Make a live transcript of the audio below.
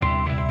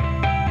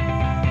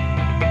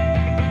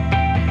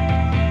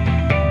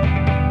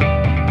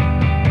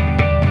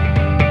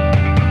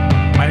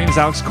is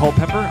Alex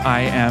Culpepper.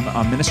 I am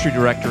a ministry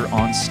director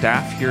on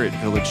staff here at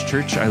Village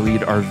Church. I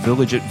lead our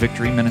Village at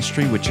Victory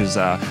ministry, which is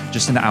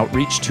just an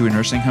outreach to a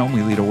nursing home.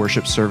 We lead a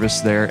worship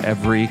service there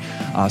every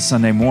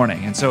Sunday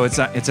morning. And so it's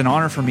an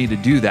honor for me to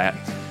do that.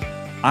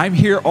 I'm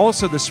here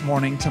also this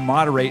morning to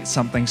moderate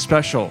something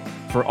special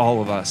for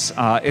all of us.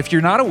 If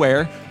you're not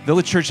aware,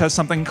 Village Church has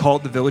something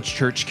called the Village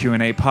Church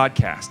Q&A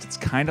podcast. It's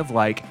kind of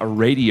like a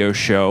radio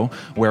show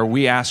where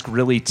we ask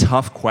really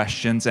tough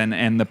questions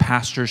and the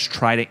pastors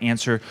try to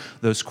answer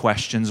those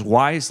questions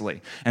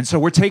wisely. And so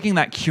we're taking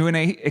that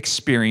Q&A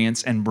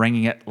experience and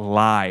bringing it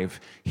live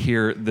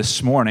here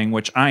this morning,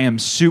 which I am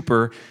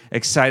super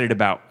excited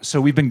about. So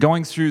we've been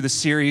going through the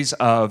series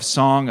of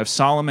Song of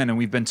Solomon, and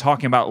we've been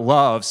talking about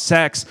love,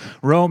 sex,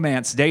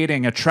 romance,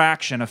 dating,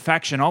 attraction,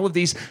 affection, all of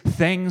these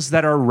things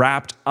that are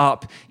wrapped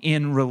up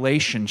in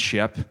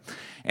relationship.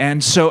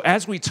 And so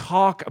as we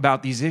talk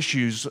about these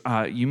issues,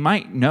 you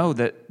might know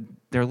that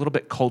they're a little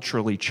bit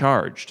culturally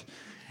charged.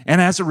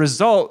 And as a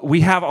result,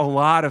 we have a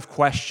lot of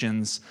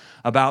questions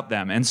about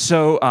them. And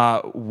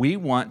so we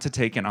want to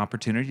take an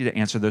opportunity to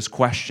answer those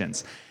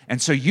questions.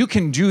 And so you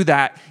can do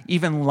that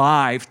even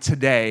live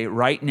today,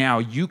 right now.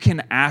 You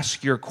can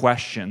ask your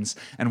questions,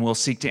 and we'll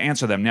seek to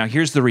answer them. Now,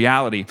 here's the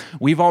reality.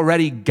 We've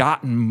already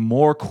gotten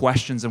more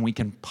questions than we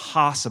can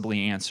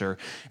possibly answer.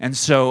 And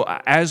so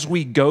as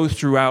we go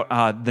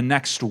throughout the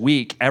next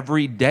week,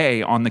 every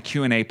day on the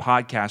Q&A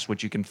podcast,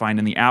 which you can find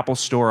in the Apple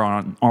Store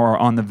or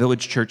on the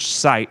Village Church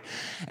site,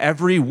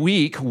 every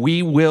week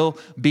we will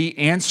be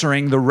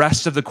answering the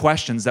rest of the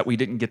questions that we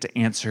didn't get to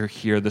answer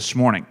here this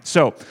morning.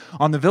 So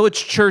on the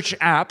Village Church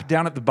app,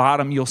 down at the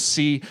bottom, you'll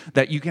see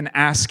that you can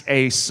ask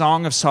a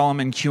Song of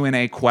Solomon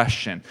Q&A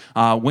question.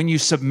 When you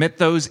submit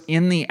those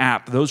in the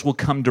app, those will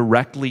come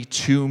directly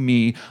to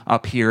me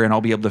up here, and I'll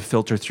be able to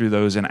filter through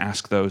those and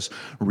ask those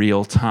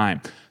real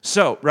time.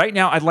 So right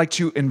now, I'd like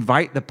to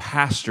invite the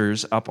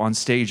pastors up on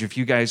stage. If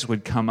you guys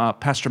would come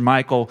up, Pastor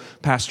Michael,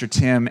 Pastor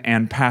Tim,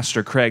 and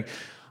Pastor Craig.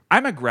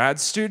 I'm a grad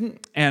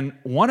student, and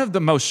one of the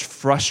most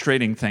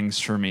frustrating things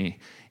for me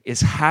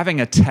is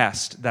having a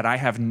test that I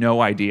have no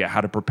idea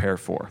how to prepare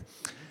for.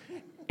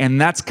 And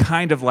that's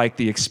kind of like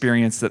the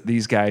experience that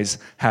these guys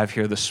have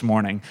here this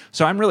morning.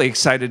 So I'm really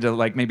excited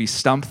to maybe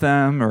stump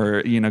them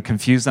or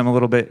confuse them a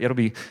little bit. It'll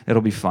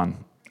be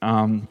fun.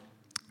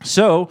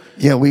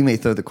 Yeah, we may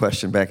throw the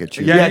question back at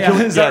you. Yeah.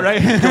 Is that right?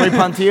 Can we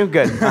punt to you?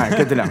 Good. All right.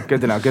 Good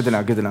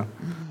to know.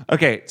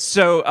 Okay,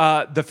 so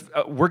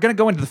we're going to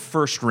go into the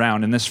first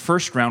round. In this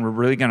first round, we're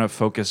really going to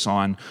focus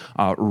on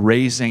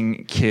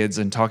raising kids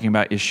and talking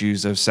about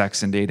issues of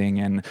sex and dating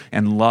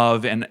and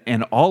love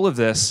and all of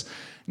this.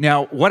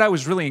 Now, what I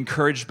was really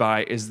encouraged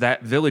by is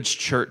that Village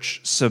Church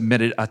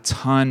submitted a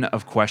ton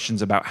of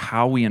questions about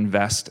how we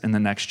invest in the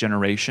next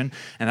generation,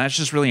 and that's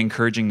just really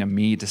encouraging to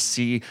me to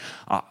see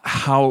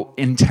how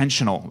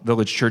intentional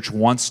Village Church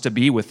wants to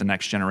be with the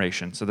next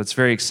generation. So that's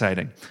very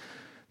exciting.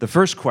 The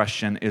first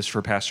question is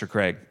for Pastor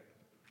Craig.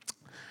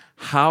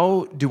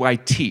 How do I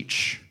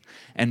teach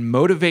and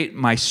motivate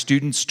my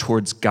students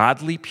towards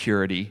godly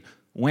purity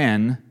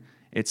when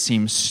it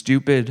seems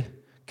stupid,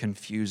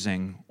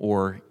 confusing,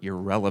 or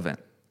irrelevant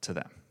to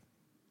them?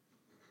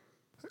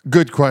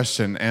 Good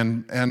question.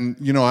 And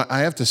I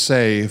have to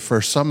say,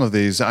 for some of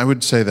these, I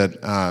would say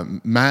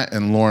that Matt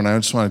and Lauren, I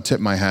just want to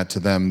tip my hat to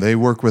them. They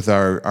work with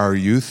our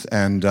youth,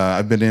 and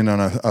I've been in on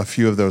a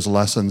few of those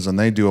lessons, and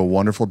they do a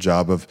wonderful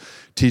job of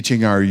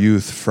teaching our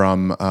youth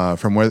from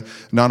where,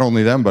 not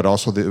only them, but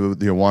also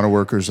the Awana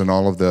workers and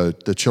all of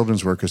the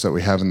children's workers that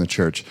we have in the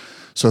church.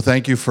 So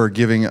thank you for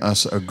giving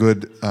us a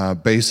good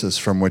basis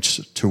from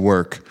which to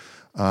work.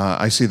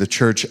 I see the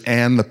church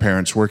and the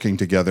parents working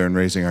together in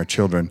raising our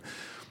children.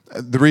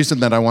 The reason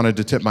that I wanted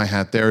to tip my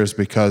hat there is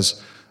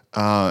because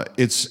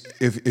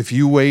if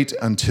you wait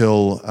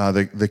until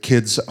the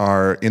kids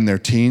are in their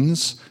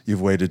teens,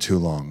 you've waited too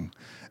long.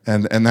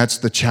 And that's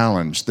the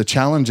challenge. The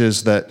challenge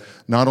is that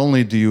not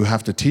only do you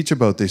have to teach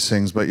about these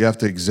things, but you have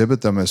to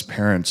exhibit them as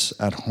parents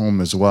at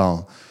home as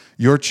well.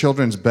 Your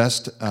children's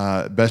best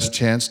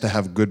chance to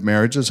have good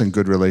marriages and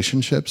good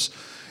relationships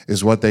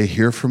is what they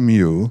hear from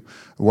you,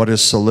 what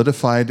is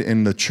solidified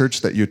in the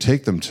church that you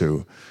take them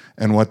to,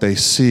 and what they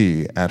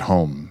see at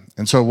home.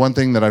 And so one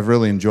thing that I've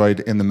really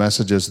enjoyed in the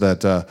messages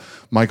that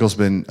Michael's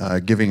been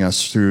giving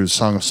us through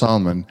Song of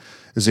Solomon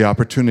is the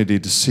opportunity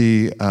to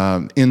see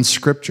in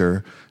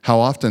Scripture how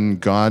often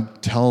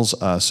God tells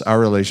us our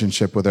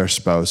relationship with our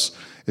spouse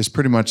is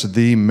pretty much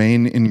the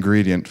main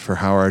ingredient for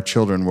how our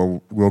children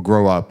will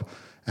grow up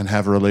and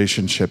have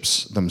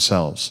relationships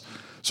themselves.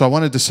 So I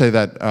wanted to say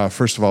that,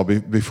 first of all,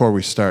 before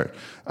we start.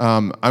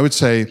 I would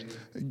say,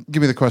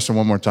 give me the question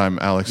one more time,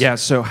 Alex. Yeah,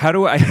 so how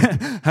do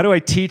I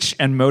teach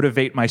and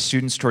motivate my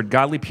students toward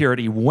godly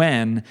purity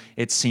when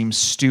it seems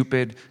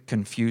stupid,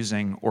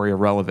 confusing, or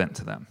irrelevant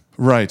to them?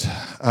 Right.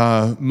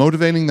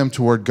 Motivating them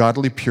toward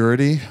godly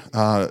purity,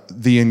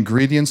 the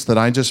ingredients that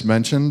I just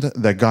mentioned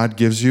that God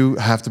gives you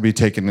have to be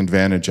taken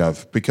advantage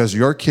of, because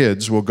your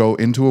kids will go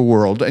into a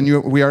world, and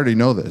we already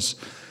know this,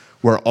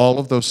 where all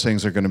of those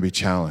things are going to be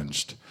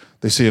challenged.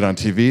 They see it on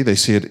TV. They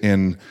see it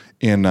in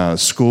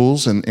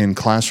schools and in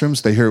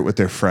classrooms. They hear it with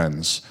their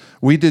friends.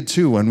 We did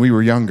too when we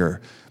were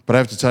younger. But I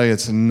have to tell you,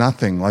 it's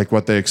nothing like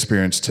what they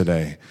experience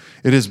today.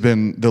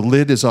 The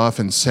lid is off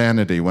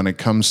insanity when it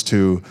comes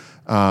to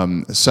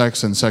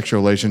sex and sexual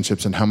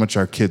relationships and how much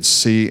our kids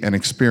see and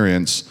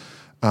experience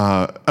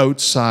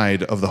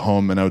outside of the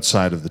home and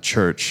outside of the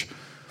church.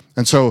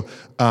 And so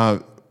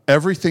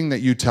everything that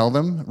you tell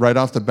them right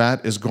off the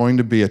bat is going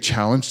to be a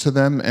challenge to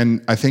them.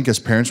 And I think as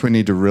parents, we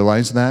need to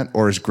realize that,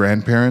 or as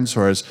grandparents,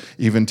 or as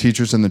even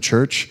teachers in the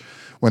church.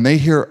 When they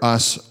hear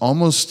us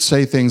almost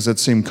say things that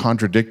seem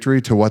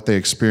contradictory to what they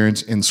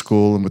experience in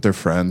school and with their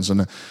friends,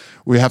 and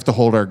we have to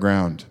hold our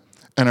ground.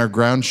 And our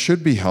ground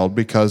should be held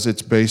because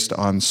it's based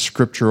on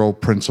scriptural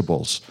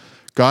principles.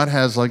 God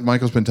has, like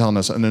Michael's been telling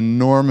us, an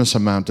enormous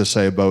amount to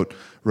say about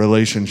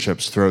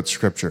relationships throughout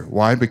Scripture.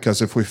 Why?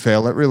 Because if we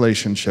fail at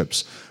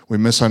relationships, we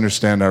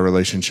misunderstand our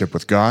relationship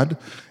with God,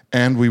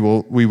 and we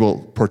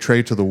will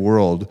portray to the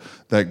world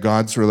that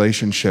God's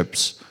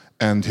relationships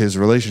and his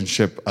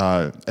relationship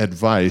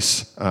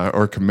advice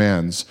or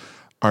commands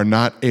are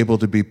not able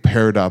to be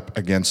paired up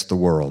against the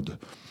world.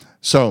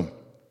 So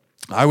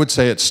I would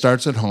say it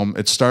starts at home,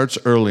 it starts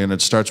early, and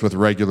it starts with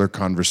regular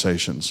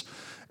conversations.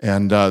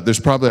 And there's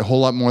probably a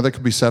whole lot more that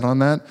could be said on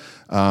that,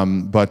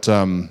 but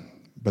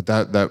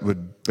that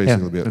would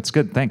basically be it. That's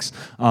good, thanks.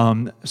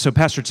 So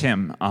Pastor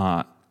Tim,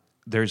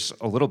 there's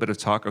a little bit of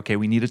talk, okay,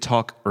 we need to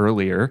talk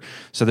earlier.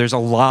 So there's a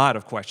lot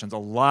of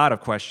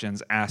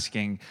questions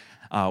asking,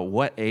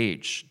 what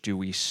age do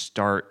we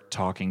start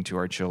talking to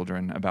our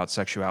children about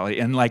sexuality,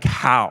 and like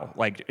how?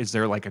 Like, is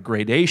there like a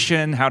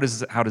gradation? How does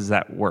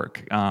that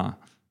work?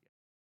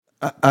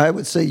 I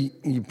would say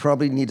you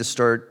probably need to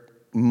start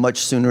much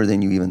sooner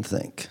than you even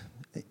think.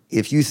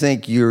 If you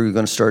think you're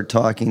going to start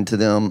talking to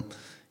them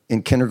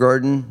in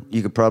kindergarten,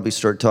 you could probably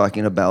start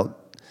talking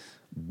about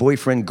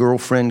boyfriend,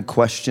 girlfriend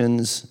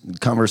questions,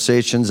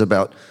 conversations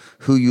about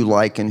who you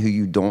like and who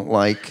you don't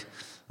like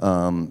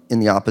in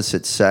the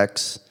opposite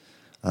sex.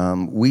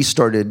 We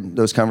started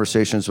those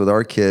conversations with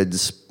our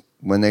kids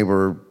when they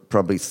were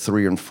probably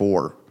 3 and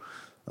 4.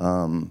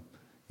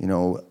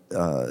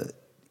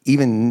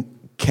 Even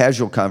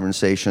casual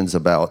conversations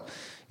about,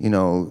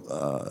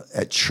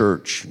 at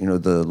church,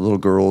 the little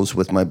girls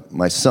with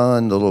my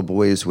son, the little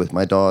boys with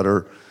my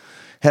daughter,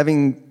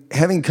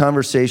 having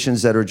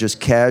conversations that are just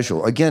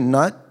casual. Again,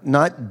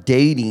 not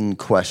dating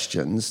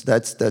questions.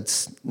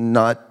 That's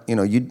not,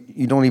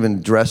 you don't even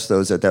address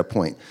those at that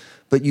point,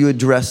 but you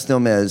address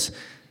them as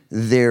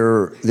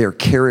their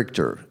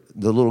character.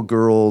 The little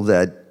girl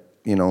that,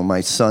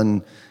 my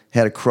son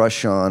had a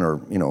crush on,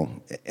 or,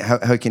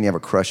 how can you have a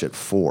crush at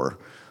 4?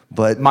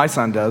 But my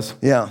son does.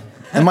 Yeah.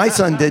 And my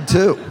son did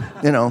too,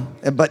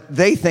 but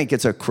they think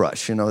it's a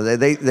crush,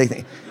 they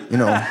think,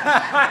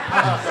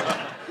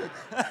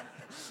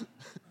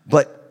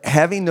 But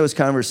having those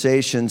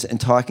conversations and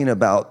talking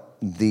about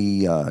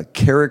the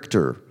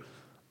character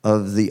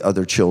of the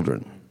other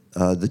children,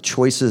 the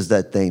choices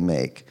that they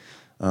make.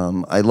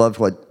 I loved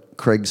what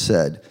Craig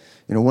said.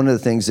 One of the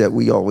things that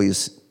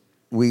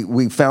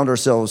we found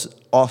ourselves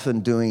often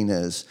doing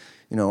is,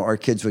 our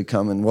kids would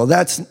come and, well,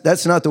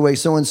 that's not the way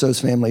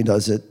so-and-so's family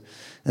does it.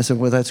 And I said,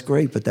 well, that's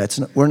great, but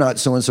we're not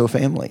so-and-so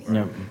family.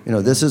 No.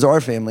 This is our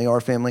family.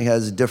 Our family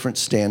has different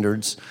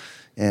standards,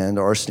 and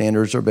our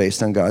standards are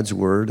based on God's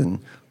word and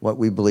what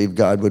we believe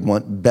God would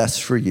want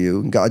best for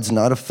you. God's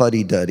not a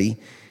fuddy-duddy.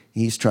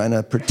 He's trying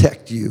to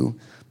protect you.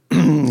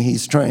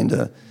 He's trying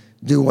to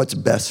do what's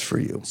best for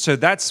you. So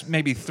that's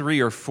maybe 3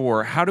 or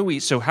 4. How do we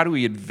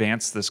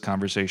advance this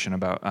conversation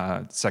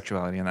about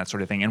sexuality and that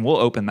sort of thing? And we'll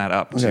open that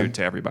up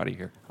to everybody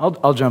here.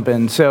 I'll jump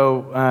in.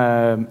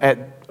 So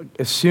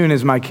as soon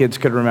as my kids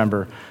could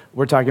remember,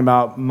 we're talking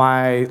about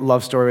my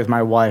love story with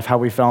my wife, how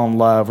we fell in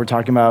love. We're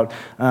talking about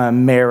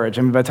marriage.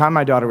 I mean, by the time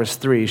my daughter was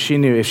 3, she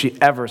knew if she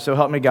ever, so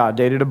help me God,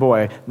 dated a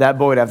boy, that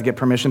boy would have to get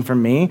permission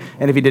from me.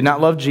 And if he did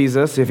not love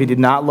Jesus, if he did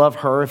not love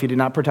her, if he did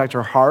not protect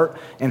her heart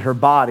and her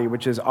body,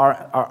 which is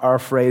our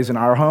phrase in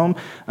our home,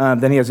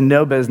 then he has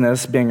no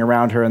business being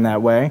around her in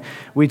that way.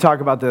 We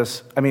talk about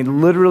this. I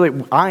mean,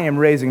 literally, I am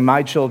raising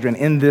my children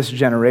in this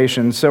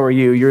generation. So are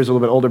you. Yours a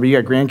little bit older, but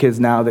you got grandkids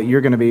now that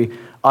you're going to be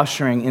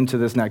ushering into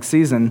this next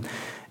season.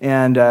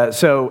 And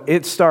so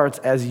it starts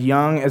as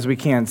young as we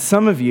can.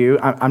 Some of you,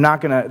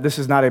 this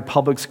is not a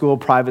public school,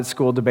 private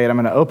school debate I'm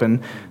going to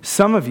open.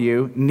 Some of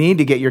you need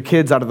to get your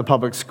kids out of the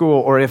public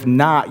school, or if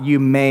not, you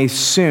may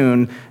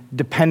soon,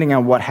 depending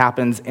on what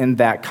happens in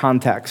that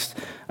context.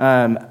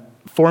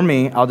 For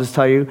me, I'll just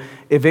tell you,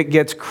 if it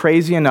gets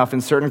crazy enough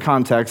in certain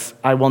contexts,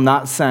 I will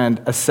not send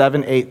a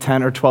 7, 8,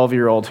 10, or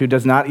 12-year-old who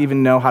does not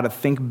even know how to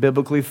think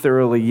biblically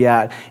thoroughly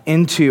yet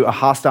into a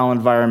hostile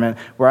environment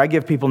where I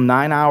give people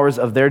 9 hours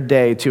of their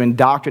day to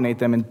indoctrinate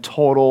them in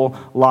total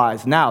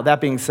lies. Now, that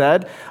being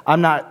said,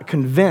 I'm not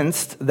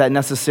convinced that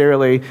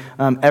necessarily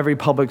every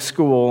public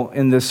school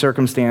in this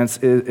circumstance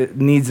it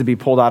needs to be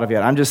pulled out of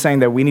yet. I'm just saying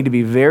that we need to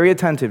be very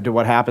attentive to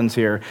what happens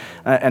here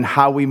and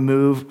how we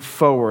move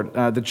forward.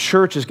 The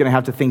church is going to have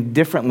have to think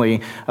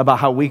differently about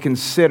how we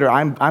consider,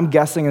 I'm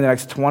guessing in the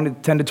next 10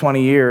 to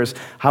 20 years,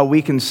 how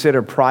we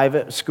consider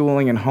private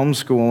schooling and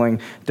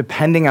homeschooling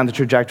depending on the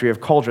trajectory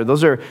of culture.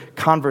 Those are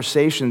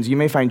conversations. You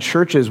may find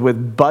churches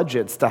with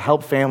budgets to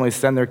help families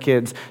send their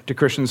kids to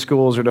Christian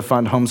schools or to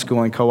fund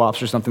homeschooling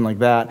co-ops or something like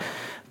that.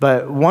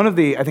 But one of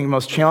the, I think,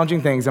 most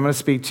challenging things, I'm going to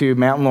speak to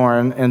Matt and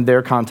Lauren in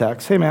their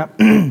context. Hey, Matt,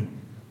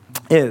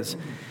 is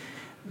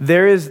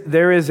there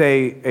is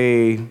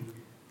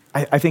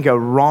I think, a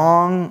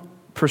wrong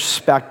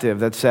perspective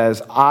that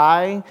says,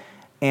 I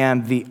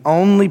am the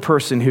only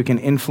person who can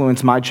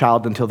influence my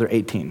child until they're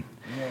 18.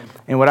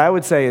 And what I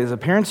would say is a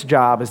parent's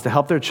job is to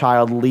help their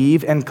child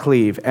leave and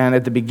cleave. And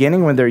at the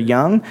beginning, when they're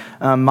young,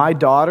 my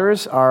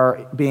daughters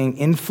are being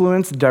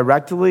influenced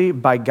directly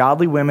by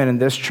godly women in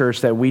this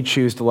church that we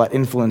choose to let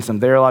influence them.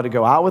 They're allowed to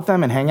go out with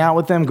them and hang out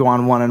with them, go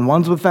on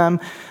one-on-ones with them.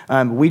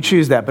 We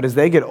choose that. But as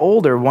they get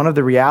older, one of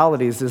the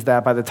realities is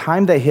that by the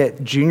time they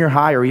hit junior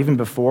high or even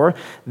before,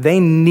 they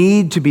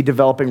need to be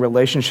developing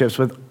relationships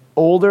with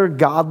older,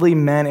 godly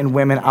men and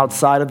women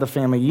outside of the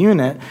family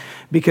unit,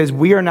 because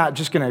we are not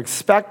just going to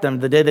expect them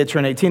the day they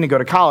turn 18 to go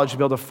to college to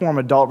be able to form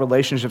adult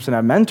relationships and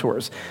have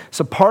mentors.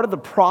 So part of the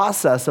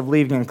process of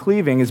leaving and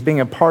cleaving is being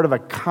a part of a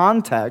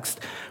context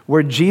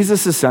where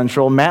Jesus is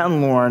central. Matt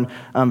and Lauren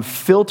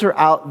filter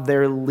out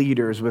their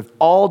leaders with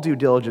all due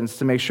diligence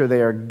to make sure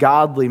they are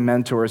godly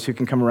mentors who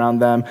can come around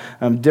them,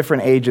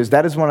 different ages.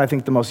 That is one, I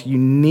think, the most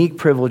unique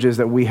privileges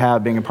that we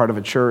have being a part of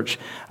a church.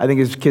 I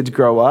think as kids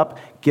grow up,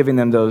 giving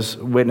them those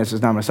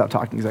witnesses. Now I'm going to stop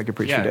talking because I could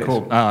preach for days.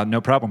 Cool. No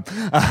problem.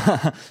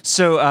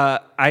 So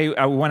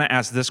I want to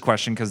ask this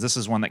question because this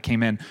is one that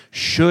came in.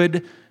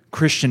 Should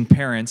Christian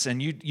parents,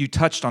 and you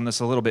touched on this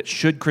a little bit,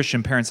 should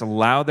Christian parents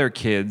allow their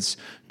kids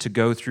to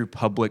go through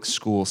public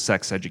school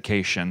sex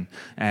education?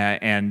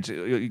 And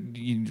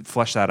you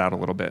flesh that out a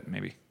little bit,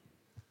 maybe.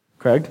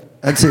 Craig?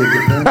 I'd say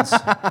it depends.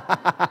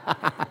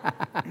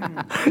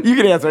 You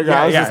can answer.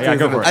 Yeah,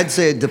 go for it. I'd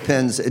say it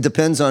depends. It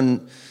depends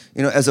on,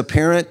 as a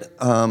parent,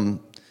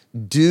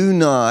 do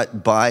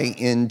not buy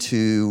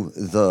into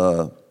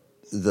the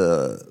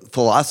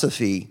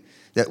philosophy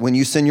that when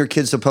you send your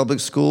kids to public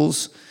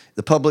schools,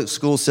 the public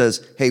school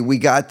says, hey, we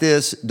got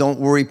this. Don't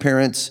worry,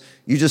 parents.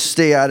 You just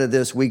stay out of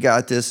this. We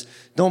got this.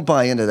 Don't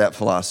buy into that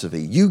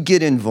philosophy. You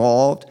get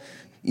involved.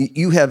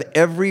 You have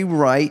every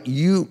right.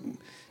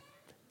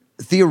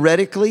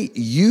 Theoretically,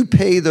 you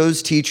pay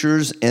those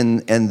teachers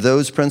and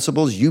those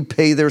principals, you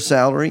pay their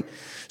salary.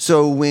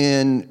 So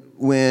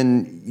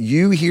when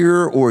you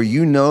hear or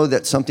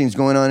that something's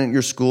going on at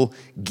your school,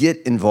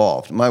 get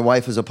involved. My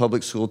wife is a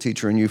public school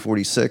teacher in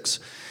U46.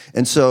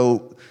 And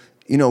so,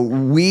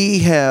 we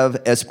have,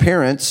 as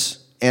parents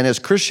and as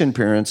Christian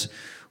parents,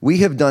 we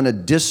have done a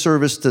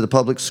disservice to the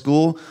public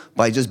school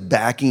by just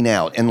backing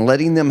out and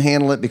letting them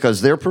handle it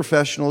because they're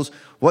professionals.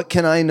 What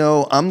can I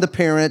know? I'm the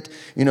parent.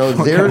 They're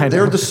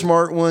the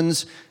smart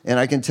ones. And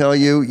I can tell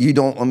you, you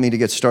don't want me to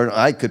get started.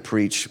 I could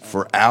preach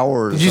for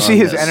hours. Did you see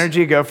his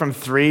energy go from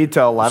 3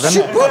 to 11?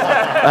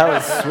 That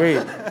was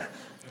sweet.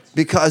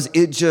 Because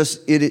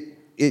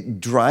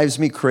it drives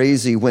me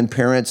crazy when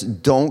parents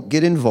don't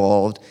get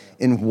involved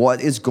in what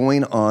is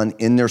going on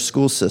in their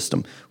school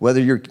system. Whether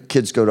your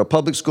kids go to a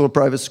public school or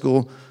private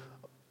school,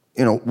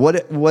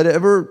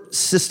 whatever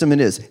system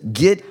it is,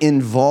 get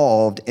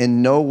involved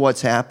and know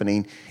what's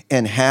happening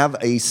and have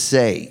a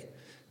say.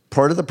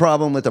 Part of the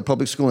problem with the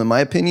public school, in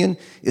my opinion,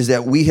 is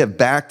that we have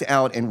backed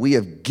out and we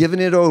have given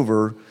it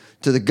over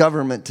to the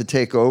government to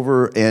take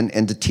over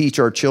and to teach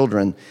our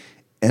children.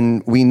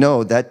 And we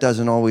know that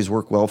doesn't always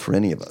work well for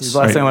any of us. The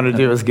last thing I want to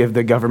do is give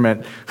the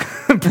government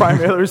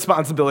primary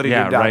responsibility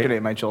to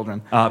indoctrinate my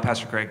children.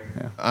 Pastor Craig.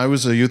 Yeah. I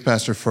was a youth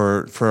pastor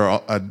for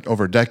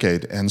over a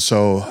decade, and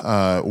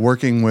so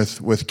working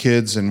with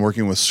kids and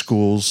working with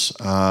schools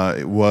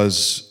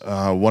was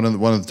one of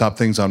the top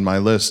things on my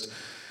list.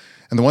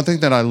 And the one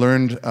thing that I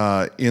learned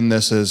in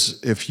this is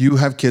if you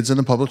have kids in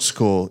a public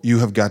school, you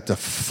have got to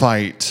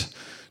fight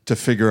to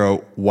figure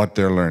out what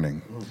they're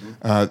learning.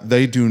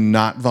 They do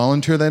not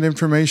volunteer that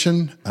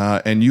information,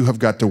 and you have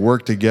got to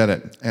work to get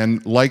it.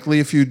 And likely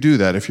if you do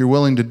that, if you're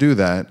willing to do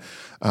that,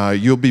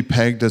 you'll be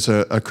pegged as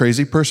a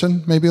crazy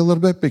person, maybe a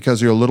little bit,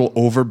 because you're a little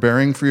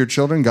overbearing for your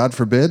children, God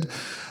forbid.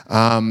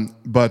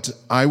 But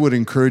I would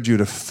encourage you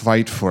to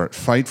fight for it.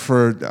 Fight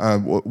for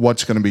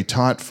what's going to be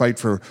taught. Fight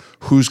for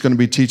who's going to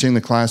be teaching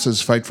the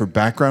classes. Fight for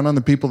background on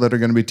the people that are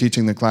going to be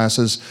teaching the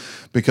classes,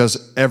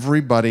 because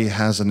everybody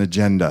has an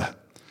agenda.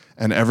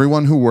 And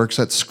everyone who works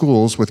at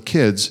schools with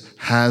kids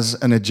has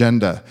an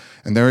agenda.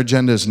 And their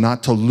agenda is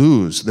not to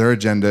lose. Their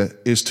agenda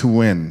is to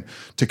win.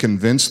 To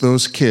convince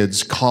those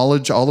kids,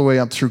 college, all the way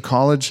up through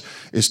college,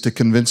 is to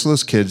convince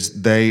those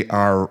kids they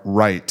are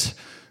right.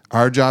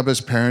 Our job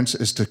as parents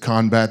is to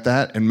combat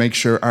that and make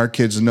sure our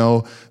kids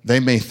know they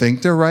may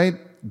think they're right,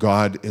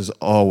 God is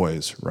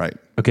always right.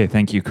 Okay,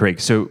 thank you, Craig.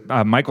 So,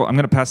 Michael, I'm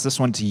going to pass this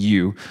one to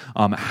you.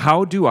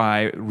 How do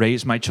I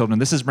raise my children?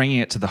 This is bringing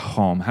it to the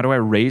home. How do I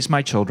raise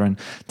my children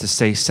to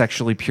stay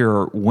sexually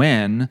pure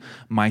when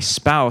my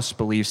spouse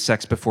believes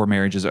sex before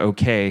marriage is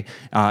okay?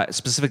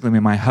 Specifically,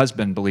 when my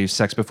husband believes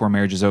sex before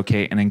marriage is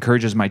okay and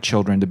encourages my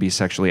children to be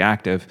sexually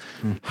active.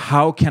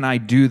 How can I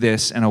do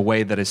this in a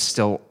way that is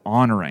still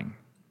honoring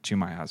to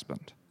my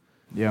husband?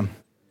 Yeah.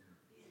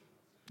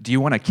 Do you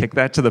want to kick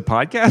that to the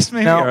podcast,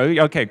 maybe?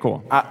 No. Okay,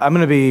 cool. I'm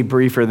going to be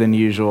briefer than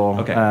usual.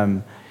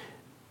 Okay.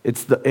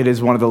 It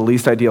is one of the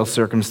least ideal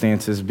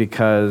circumstances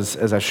because,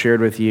 as I shared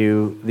with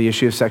you, the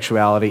issue of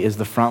sexuality is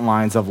the front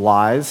lines of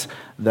lies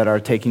that are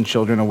taking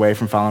children away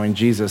from following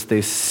Jesus.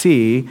 They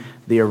see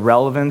the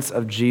irrelevance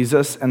of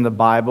Jesus and the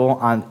Bible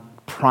on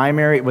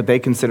what they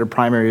consider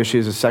primary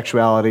issues of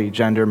sexuality,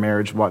 gender,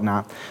 marriage,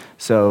 whatnot.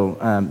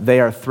 So they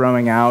are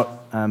throwing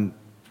out,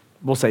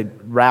 we'll say,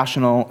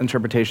 rational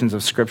interpretations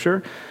of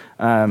Scripture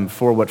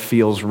for what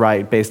feels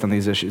right based on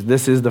these issues.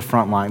 This is the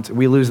front lines.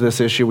 We lose this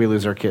issue, we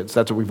lose our kids.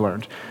 That's what we've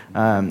learned.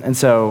 And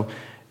so,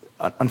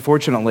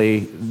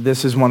 unfortunately,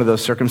 this is one of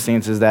those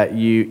circumstances that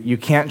you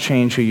can't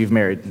change who you've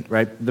married,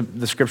 right?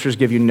 The Scriptures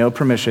give you no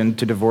permission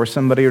to divorce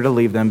somebody or to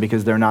leave them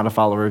because they're not a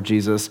follower of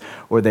Jesus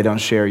or they don't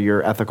share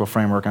your ethical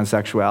framework on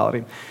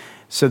sexuality.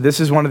 So this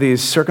is one of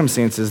these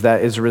circumstances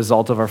that is a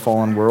result of our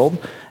fallen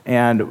world.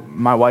 And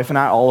my wife and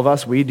I, all of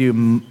us, we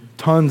do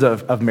tons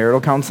of marital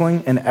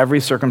counseling, and every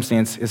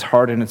circumstance is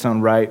hard in its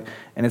own right,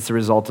 and it's the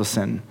result of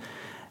sin.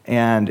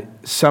 And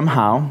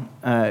somehow,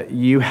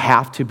 you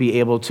have to be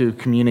able to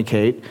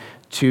communicate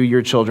to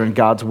your children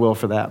God's will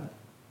for that.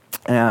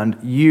 And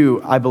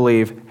you, I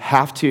believe,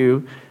 have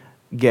to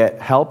get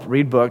help,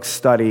 read books,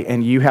 study,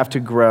 and you have to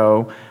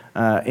grow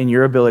in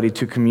your ability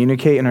to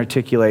communicate and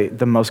articulate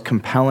the most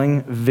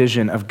compelling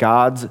vision of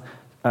God's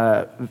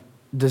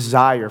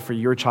desire for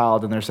your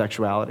child and their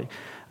sexuality.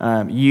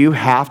 You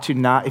have to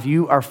not, if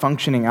you are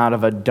functioning out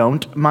of a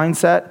don't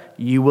mindset,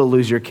 you will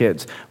lose your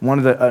kids.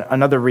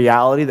 Another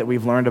reality that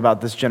we've learned about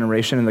this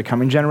generation and the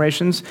coming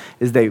generations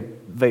is they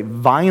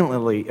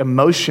violently,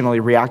 emotionally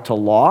react to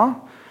law,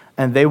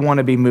 and they want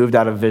to be moved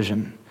out of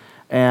vision.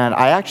 And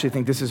I actually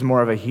think this is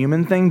more of a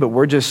human thing, but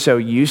we're just so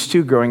used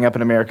to growing up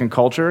in American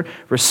culture,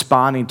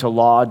 responding to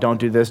law, don't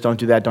do this, don't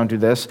do that, don't do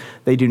this.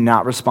 They do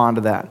not respond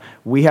to that.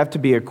 We have to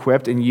be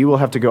equipped, and you will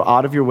have to go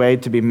out of your way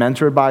to be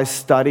mentored by,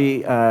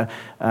 study,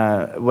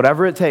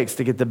 whatever it takes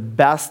to get the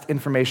best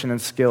information and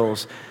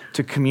skills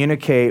to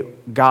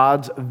communicate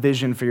God's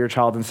vision for your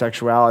child and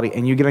sexuality,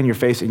 and you get on your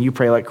face and you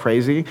pray like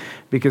crazy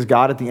because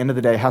God at the end of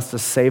the day has to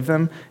save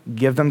them,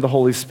 give them the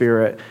Holy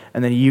Spirit,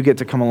 and then you get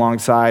to come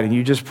alongside and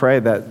you just pray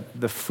that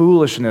the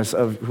foolishness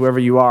of whoever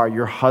you are,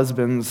 your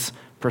husband's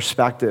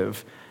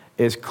perspective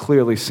is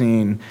clearly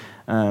seen.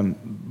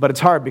 But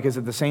it's hard because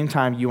at the same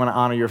time you want to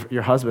honor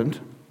your husband,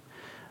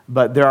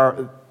 but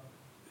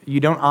you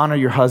don't honor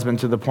your husband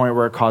to the point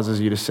where it causes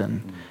you to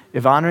sin.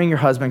 If honoring your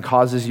husband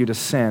causes you to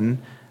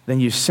sin, then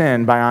you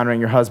sin by honoring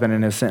your husband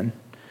in his sin.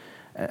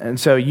 And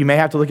so you may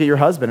have to look at your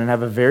husband and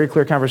have a very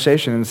clear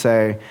conversation and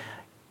say,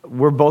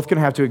 we're both going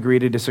to have to agree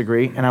to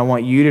disagree, and I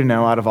want you to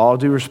know, out of all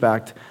due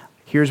respect,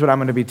 here's what I'm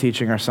going to be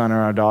teaching our son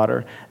or our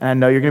daughter. And I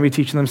know you're going to be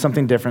teaching them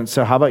something different,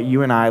 so how about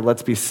you and I,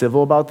 let's be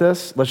civil about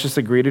this. Let's just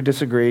agree to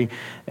disagree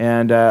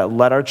and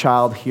let our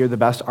child hear the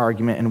best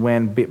argument and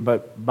win.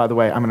 But by the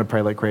way, I'm going to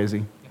pray like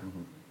crazy.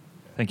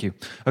 Thank you.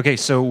 Okay,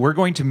 so we're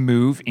going to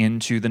move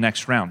into the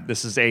next round.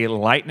 This is a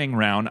lightning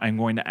round. I'm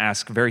going to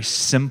ask very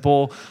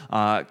simple,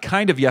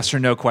 kind of yes or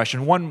no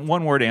question, one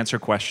word answer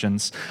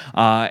questions.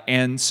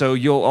 And so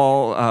you'll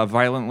all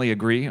violently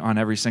agree on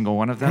every single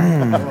one of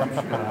them.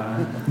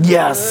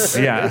 Yes.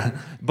 Yeah.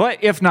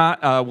 But if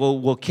not,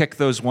 we'll kick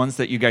those ones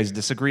that you guys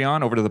disagree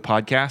on over to the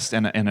podcast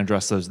and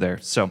address those there.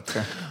 So,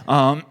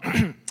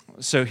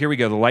 so here we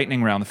go, the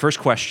lightning round. The first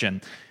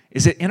question,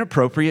 is it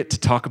inappropriate to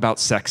talk about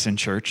sex in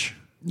church?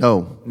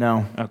 No.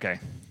 No. Okay.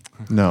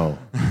 No.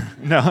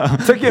 No.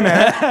 Took you a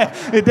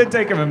minute. It did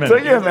take him a minute.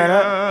 Took you a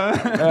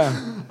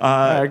minute.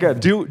 Yeah.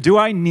 Good. Do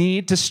I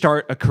need to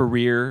start a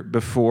career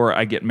before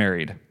I get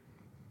married?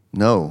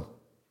 No.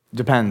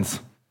 Depends.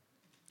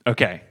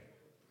 Okay.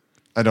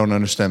 I don't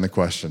understand the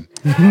question.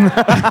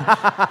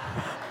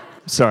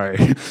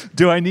 Sorry.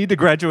 Do I need to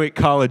graduate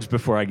college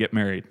before I get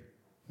married?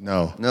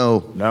 No.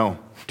 No. No.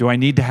 Do I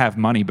need to have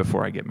money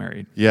before I get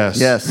married? Yes.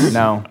 Yes.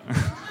 No.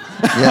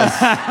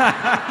 Yes.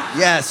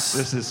 Yes.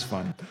 This is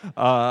fun.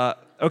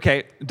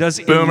 Okay. Does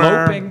Boomer.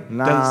 eloping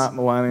Nah,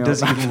 millennial.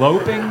 does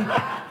eloping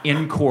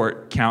in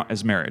court count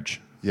as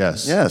marriage?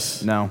 Yes.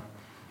 Yes. No.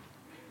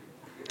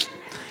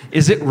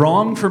 Is it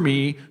wrong for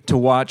me to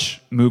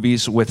watch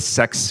movies with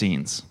sex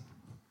scenes?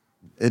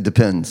 It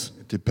depends.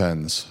 It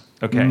depends.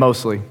 Okay.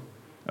 Mostly.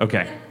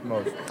 Okay.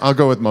 I'll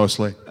go with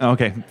mostly.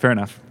 Okay. Fair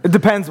enough. It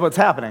depends what's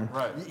happening.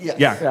 Right. Yeah.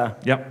 Yeah.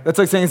 Yep. That's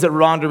like saying, is it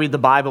wrong to read the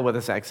Bible with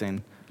a sex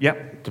scene?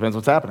 Yep. Depends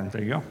what's happening.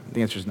 There you go.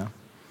 The answer is no.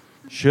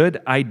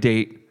 Should I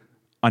date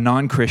a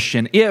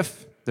non-Christian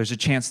if there's a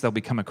chance they'll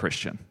become a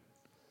Christian?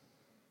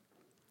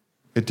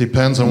 It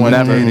depends on what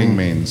Never. dating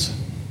means.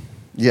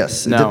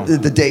 Yes. No.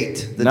 The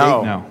date. The No.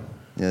 date. No.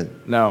 Yeah.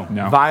 No.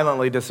 No.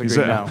 Violently disagree. Is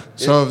it- No.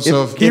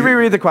 So Can you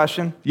reread the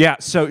question? Yeah.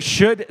 So I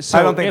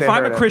don't think if they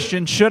I'm heard a it.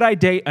 Christian, should I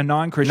date a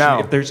non-Christian No.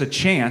 if there's a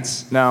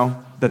chance No.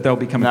 that they'll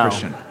become No. a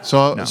Christian?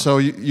 So No. so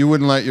you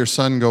wouldn't let your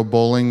son go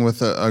bowling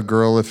with a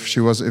girl if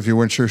you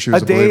weren't sure she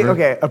was A a date, believer?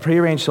 okay, a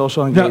prearranged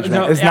social engagement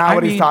no, is not I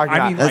what mean- he's talking I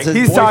about. mean, like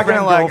He's talking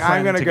boyfriend, like, I'm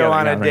girlfriend going to together, go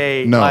on yeah, a right.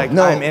 date. No. Like,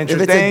 No, I'm if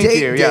interested. it's a Thank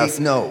date, you. date, Yes.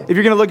 no. If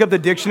you're going to look up the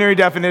dictionary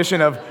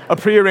definition of a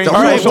prearranged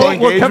All right, social we'll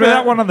engagement. We'll cover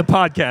that one on the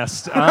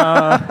podcast.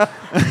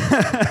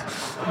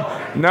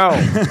 No.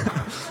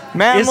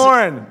 Matt and Is-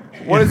 Lauren,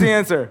 what is the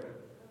answer?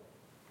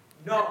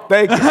 No.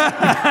 Thank you.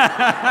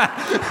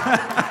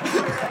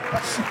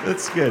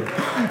 That's good.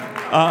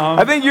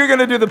 I think you're going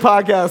to do the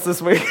podcast this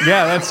week.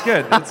 Yeah, that's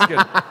good. That's good.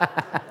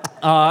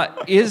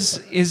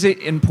 Is it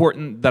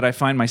important that I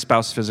find my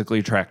spouse physically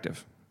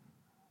attractive?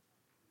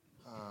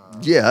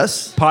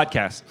 Yes.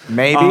 Podcast.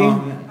 Maybe.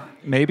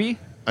 Maybe.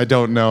 I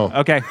don't know.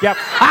 Okay. Yep.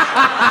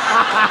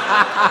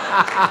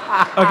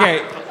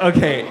 Okay.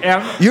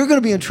 You're going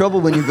to be in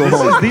trouble when you go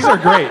home. These are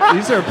great.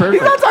 These are perfect.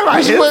 He's not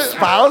talking about his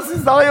spouse.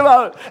 He's talking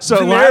about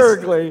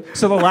generically.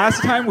 So the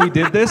last time we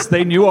did this,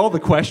 they knew all the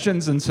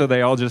questions, and so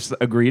they all just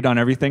agreed on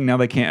everything. Now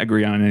they can't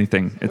agree on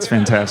anything. It's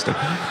fantastic.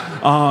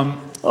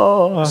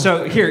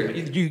 So here,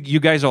 you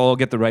guys all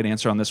get the right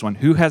answer on this one.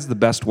 Who has the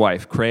best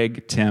wife,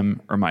 Craig,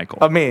 Tim, or Michael?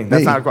 Of me.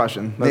 That's Me. not a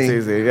question. That's Me.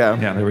 easy. Yeah.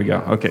 Yeah, there we go.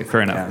 Okay,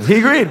 fair enough. He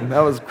agreed.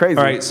 That was crazy.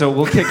 All right, so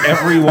we'll kick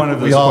every one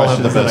of those all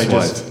have the questions that I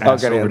best just wife.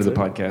 asked Okay, over to the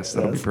answer. podcast.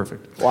 That'll be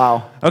perfect.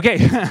 Wow. Okay,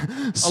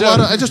 A so lot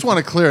I just want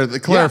to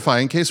clarify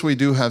in case we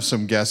do have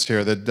some guests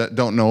here that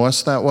don't know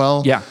us that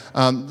well. Yeah.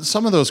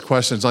 Some of those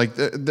questions, like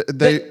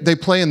they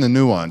play in the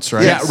nuance,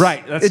 right? yeah,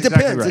 right. That's It exactly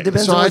depends. right. It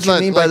depends So on what I'd you let,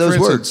 mean by like, those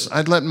for words. instance,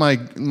 I'd let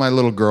my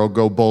little girl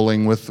go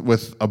bowling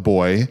with a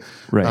boy,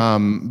 Right.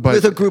 But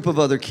With a group of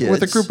other kids.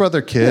 with a group of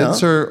other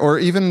kids, Yeah. or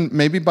even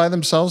maybe by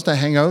themselves to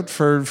hang out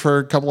for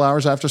a couple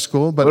hours after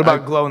school. But What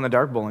about glow in the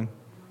dark bowling?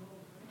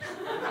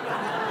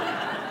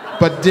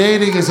 but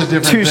dating is a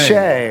different Touche.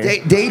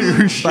 thing.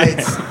 Dating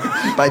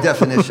by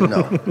definition,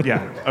 no.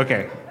 Yeah.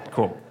 Okay.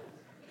 Cool.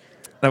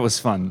 That was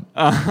fun.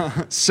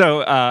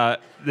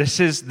 This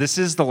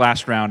is the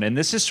last round, and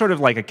this is sort of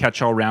like a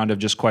catch-all round of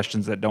just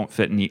questions that don't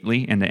fit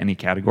neatly into any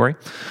category.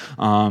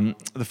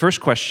 The first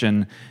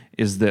question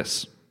is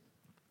this,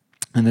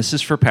 and this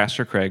is for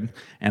Pastor Craig,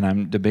 and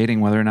I'm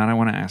debating whether or not I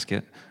want to ask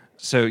it.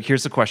 So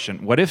here's the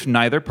question: what if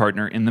neither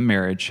partner in the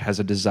marriage has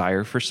a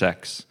desire for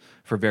sex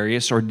for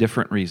various or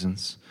different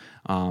reasons?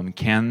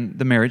 Can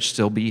the marriage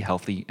still be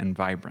healthy and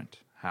vibrant?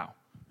 How?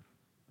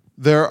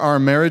 There are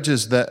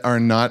marriages that are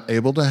not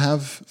able to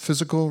have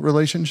physical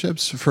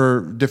relationships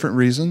for different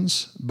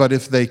reasons, but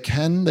if they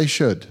can, they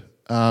should.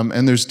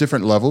 And there's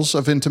different levels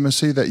of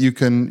intimacy that you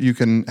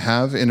can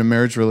have in a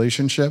marriage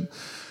relationship.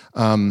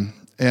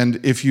 And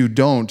if you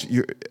don't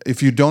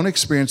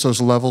experience those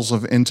levels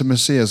of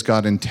intimacy as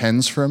God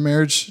intends for a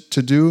marriage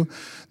to do,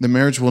 the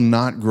marriage will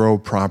not grow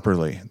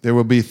properly. There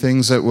will be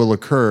things that will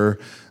occur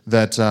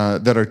that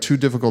are too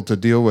difficult to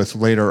deal with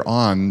later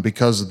on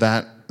because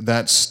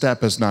that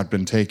step has not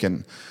been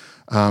taken.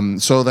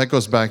 So that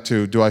goes back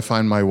to, do I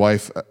find my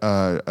wife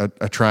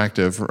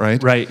attractive,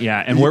 right? Right.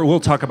 Yeah, and we'll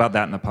talk about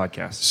that in the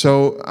podcast.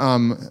 So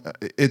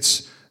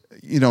it's,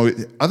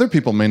 other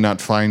people may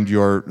not find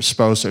your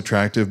spouse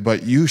attractive,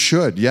 but you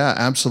should. Yeah,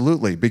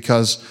 absolutely.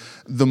 Because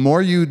the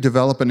more you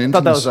develop an I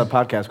intimacy. thought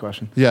that was a podcast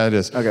question. Yeah, it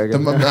is. Okay,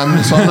 good.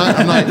 I'm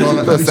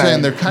saying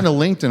saying. they're kind of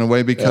linked in a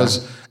way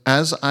because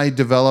as I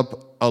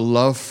develop a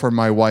love for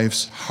my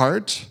wife's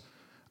heart,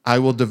 I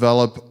will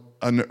develop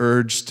an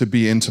urge to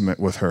be intimate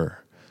with her.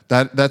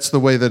 That's the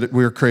way that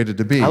we're created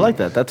to be. I like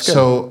that. That's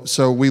good.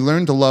 So we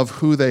learn to love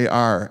who they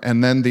are,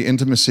 and then the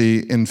intimacy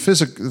in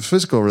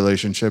physical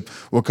relationship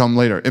will come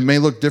later. It may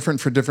look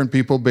different for different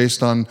people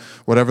based on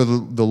whatever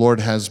the Lord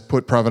has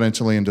put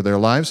providentially into their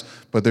lives,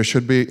 but there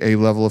should be a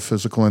level of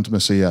physical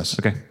intimacy, yes.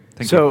 Okay.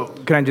 Thank you. So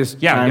can I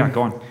just Yeah,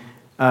 go on.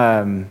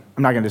 I'm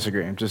not going to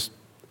disagree. I'm just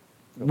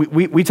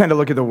we tend to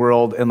look at the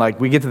world and like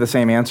we get to the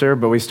same answer,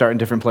 but we start in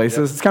different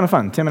places. It's kind of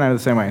fun. Tim and I are the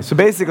same way. So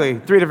basically,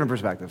 3 different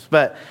perspectives.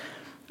 But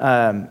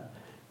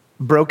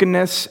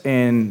brokenness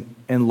in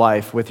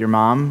life with your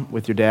mom,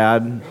 with your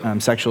dad,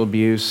 sexual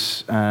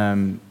abuse.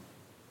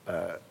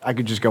 I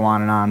could just go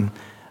on and on.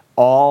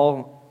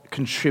 All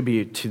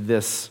contribute to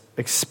this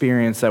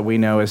experience that we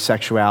know as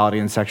sexuality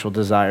and sexual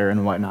desire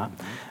and whatnot.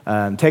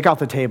 Take off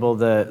the table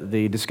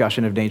the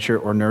discussion of nature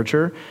or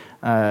nurture.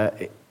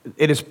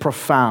 It is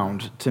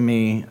profound to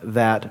me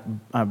that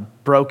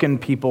broken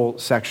people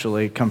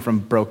sexually come from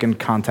broken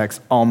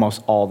contexts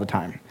almost all the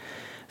time.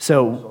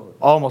 So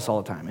almost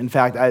all the time. In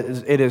fact,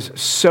 it is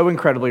so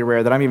incredibly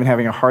rare that I'm even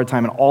having a hard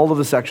time in all of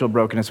the sexual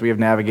brokenness we have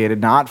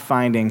navigated, not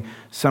finding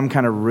some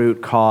kind of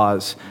root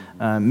cause.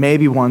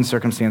 Maybe one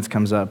circumstance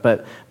comes up.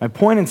 But my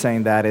point in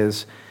saying that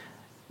is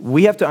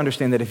we have to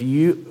understand that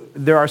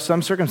there are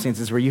some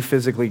circumstances where you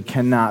physically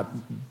cannot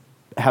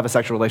have a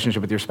sexual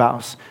relationship with your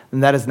spouse.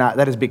 And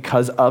that is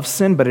because of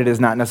sin, but it is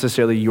not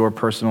necessarily your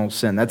personal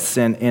sin. That's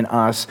sin in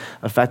us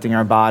affecting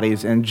our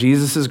bodies. And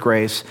Jesus'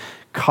 grace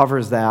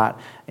covers that,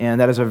 and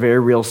that is a very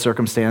real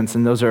circumstance,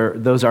 and those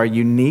are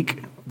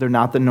unique. They're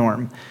not the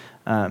norm.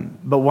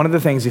 But one of the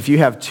things, if you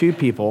have two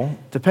people,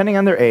 depending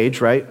on their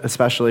age, right,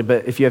 especially,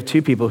 but if you have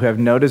two people who have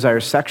no desire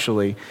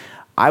sexually,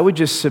 I would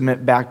just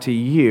submit back to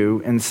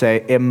you and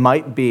say it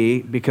might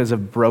be because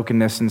of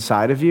brokenness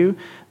inside of you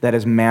that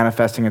is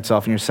manifesting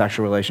itself in your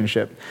sexual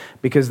relationship.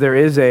 Because there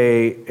is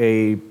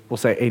we'll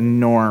say a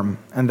norm,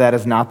 and that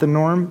is not the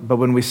norm. But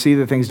when we see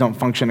that things don't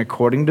function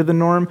according to the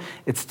norm,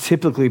 it's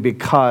typically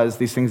because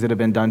these things that have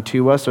been done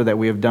to us or that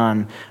we have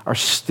done are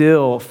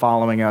still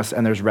following us,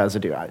 and there's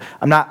residue.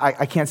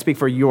 I can't speak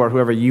for you or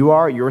whoever you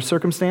are, your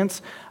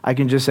circumstance. I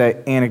can just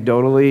say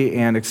anecdotally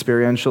and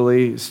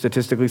experientially,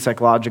 statistically,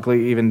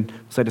 psychologically, even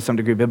say to some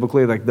degree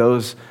biblically, like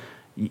those,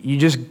 you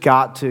just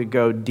got to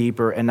go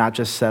deeper and not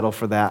just settle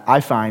for that. I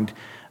find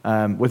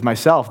with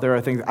myself, there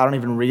are things I don't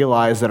even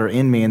realize that are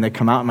in me, and they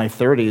come out in my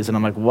 30s, and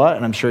I'm like, what?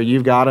 And I'm sure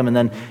you've got them. And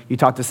then you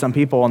talk to some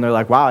people, and they're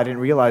like, wow, I didn't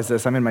realize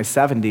this. I'm in my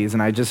 70s,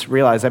 and I just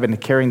realized I've been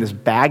carrying this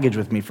baggage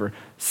with me for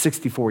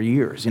 64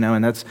 years,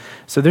 and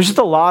so there's just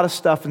a lot of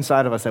stuff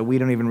inside of us that we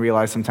don't even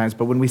realize sometimes.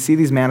 But when we see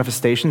these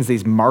manifestations,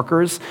 these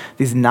markers,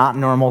 these not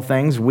normal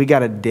things, we got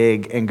to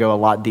dig and go a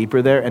lot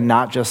deeper there and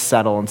not just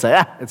settle and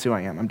say, it's who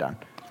I am, I'm done.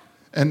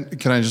 And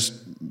can I just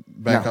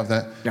back off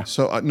that? Yeah.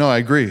 So, no, I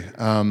agree.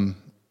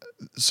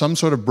 Some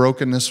sort of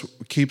brokenness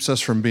keeps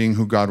us from being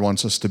who God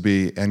wants us to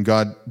be, and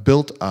God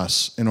built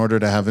us in order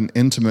to have an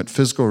intimate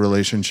physical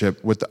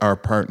relationship with our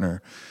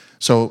partner.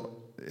 So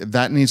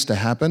that needs to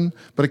happen,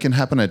 but it can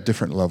happen at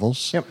different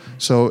levels. Yep.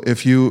 So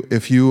if you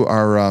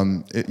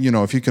are,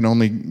 if you can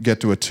only get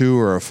to a 2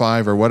 or a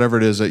 5 or whatever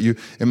it is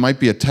it might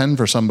be a 10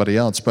 for somebody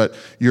else, but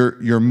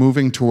you're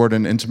moving toward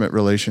an intimate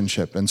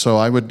relationship. And so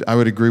I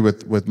would agree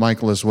with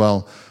Michael as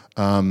well,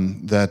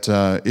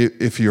 that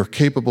if you're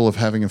capable of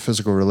having a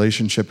physical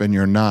relationship and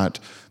you're not,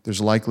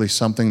 there's likely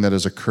something that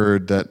has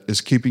occurred that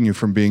is keeping you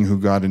from being who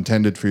God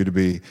intended for you to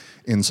be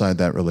inside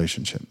that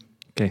relationship.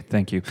 Okay,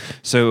 thank you.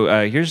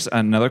 So here's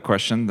another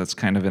question that's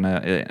kind of in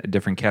a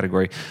different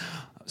category.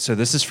 So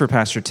this is for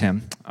Pastor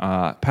Tim.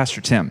 Pastor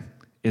Tim,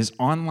 is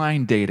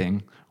online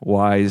dating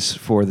wise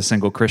for the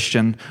single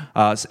Christian?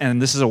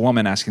 And this is a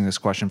woman asking this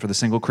question, for the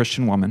single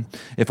Christian woman.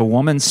 If a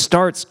woman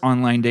starts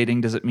online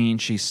dating, does it mean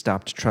she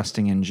stopped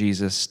trusting in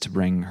Jesus to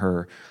bring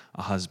her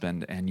a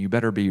husband? And you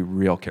better be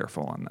real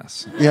careful on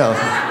this.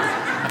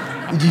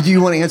 Yeah. Do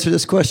you want to answer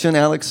this question,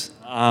 Alex?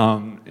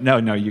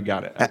 No, you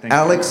got it.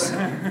 Alex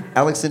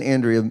and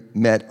Andrea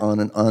met on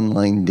an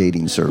online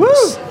dating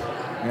service. Woo!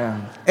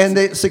 Yeah. And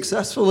they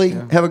successfully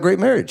have a great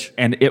marriage.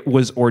 And it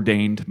was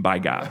ordained by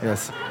God.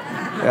 Yes.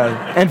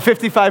 Yeah. And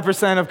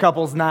 55% of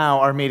couples now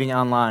are meeting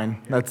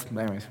online. That's,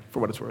 anyways, for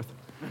what it's worth.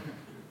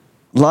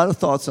 A lot of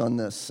thoughts on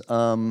this.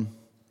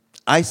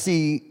 I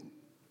see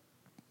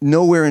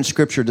nowhere in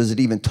Scripture does it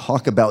even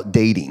talk about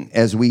dating.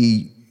 As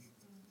we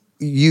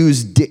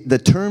use the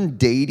term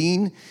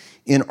dating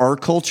in our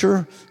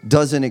culture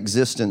doesn't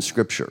exist in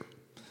Scripture.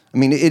 I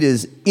mean, it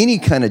is any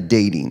kind of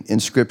dating in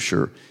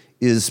Scripture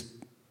is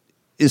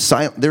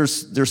silent.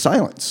 There's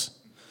silence.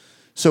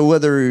 So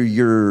whether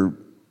you're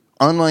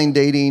online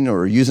dating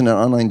or using an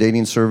online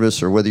dating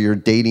service, or whether you're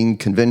dating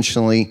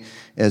conventionally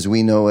as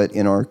we know it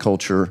in our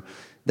culture,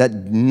 that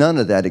none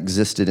of that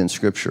existed in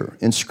Scripture.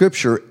 In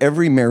Scripture,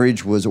 every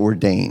marriage was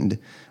ordained,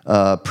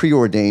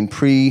 preordained,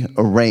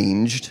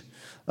 prearranged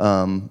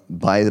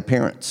by the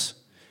parents.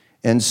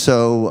 And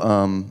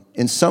so,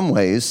 in some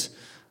ways,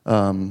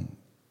 they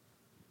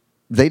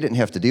didn't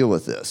have to deal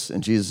with this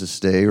in Jesus'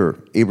 day or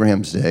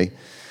Abraham's day.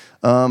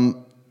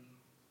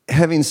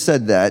 Having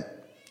said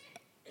that,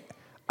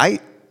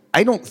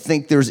 I don't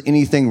think there's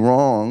anything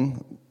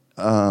wrong,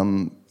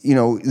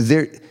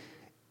 there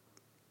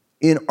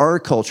in our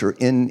culture,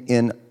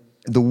 in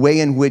the way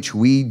in which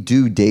we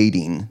do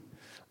dating.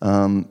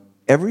 We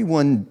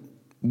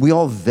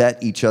all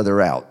vet each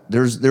other out.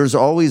 There's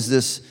always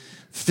this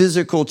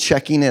physical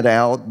checking it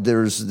out.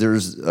 There's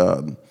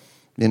the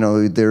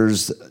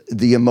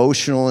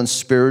emotional and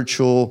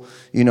spiritual,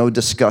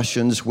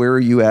 discussions. Where are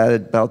you at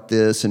about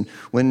this? And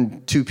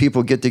when two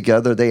people get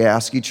together, they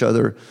ask each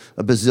other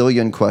a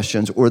bazillion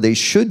questions, or they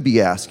should be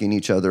asking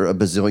each other a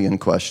bazillion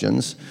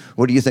questions.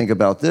 What do you think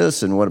about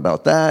this? And what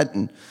about that?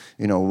 And,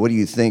 what do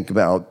you think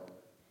about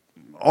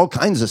all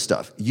kinds of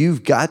stuff?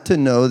 You've got to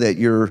know that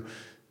you're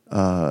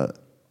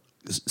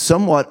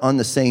somewhat on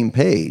the same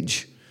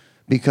page,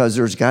 because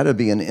there's got to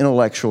be an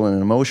intellectual and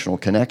an emotional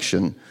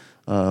connection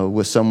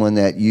with someone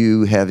that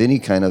you have any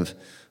kind of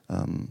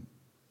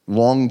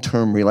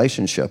long-term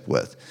relationship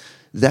with.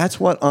 That's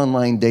what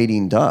online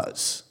dating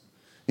does.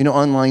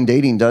 Online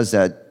dating does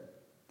that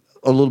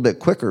a little bit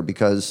quicker,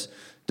 because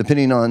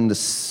depending on the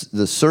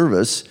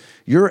service,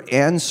 you're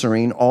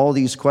answering all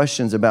these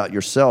questions about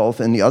yourself,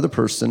 and the other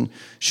person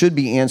should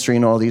be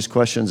answering all these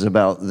questions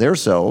about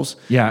themselves.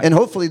 Yeah. And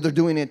hopefully they're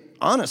doing it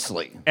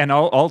honestly. And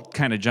I'll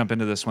kind of jump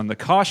into this one. The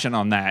caution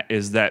on that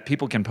is that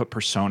people can put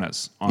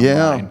personas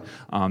online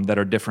that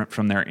are different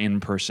from their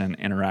in-person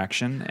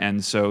interaction.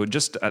 And so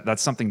just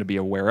that's something to be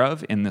aware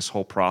of in this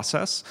whole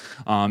process.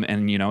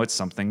 And, it's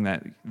something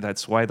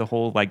that's why the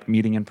whole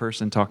meeting in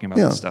person, talking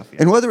about this stuff.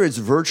 And whether it's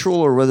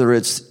virtual or whether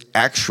it's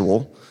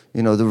actual,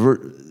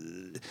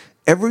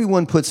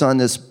 everyone puts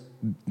on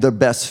their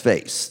best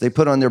face. They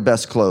put on their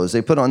best clothes.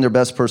 They put on their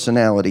best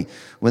personality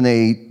when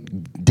they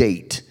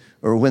date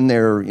or when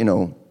they're,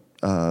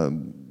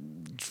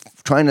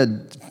 trying to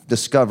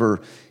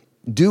discover,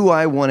 do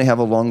I want to have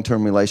a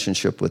long-term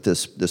relationship with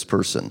this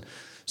person?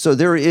 So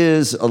there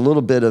is a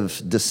little bit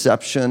of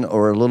deception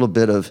or a little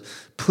bit of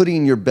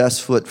putting your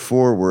best foot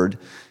forward,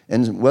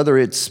 and whether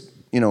it's,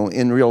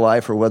 in real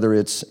life or whether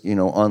it's,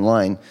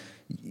 online,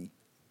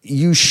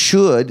 you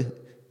should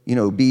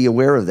be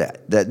aware of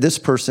that this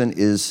person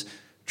is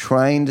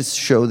trying to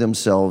show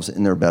themselves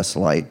in their best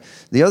light.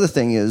 The other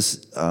thing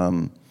is,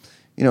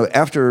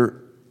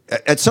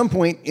 at some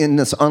point in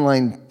this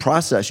online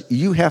process,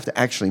 you have to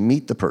actually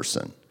meet the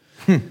person.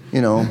 Yeah,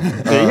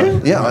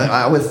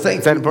 I would think.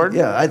 Is that important?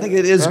 Yeah, I think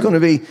it is going to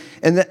be,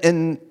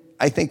 and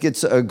I think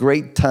it's a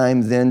great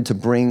time then to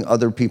bring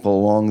other people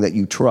along that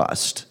you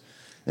trust,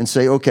 and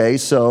say, okay,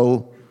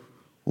 so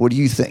what do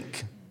you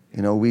think?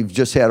 We've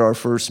just had our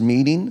first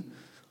meeting.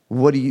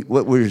 What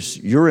was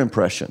your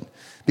impression?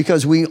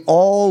 Because we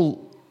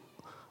all,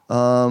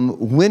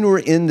 when we're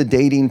in the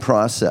dating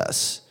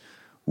process,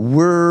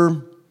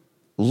 we're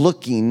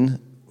looking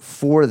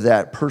for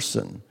that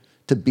person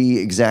to be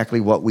exactly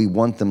what we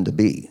want them to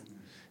be.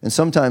 And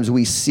sometimes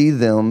we see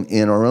them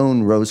in our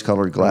own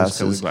rose-colored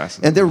glasses,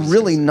 and they're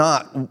really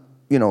not,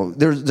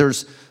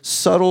 there's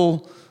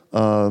subtle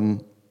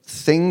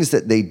things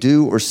that they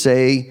do or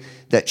say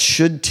that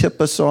should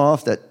tip us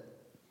off that,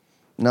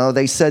 no,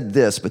 they said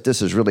this, but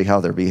this is really how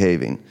they're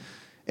behaving.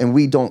 And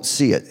we don't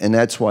see it. And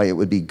that's why it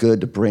would be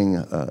good to bring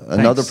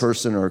another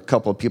person or a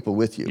couple of people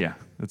with you. Yeah,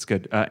 that's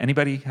good.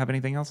 Anybody have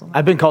anything else on that?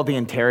 I've been called the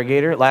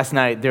interrogator. Last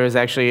night, there was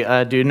actually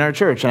a dude in our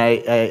church, and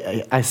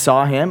I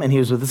saw him, and he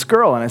was with this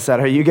girl, and I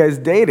said, are you guys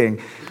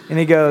dating? And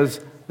they go,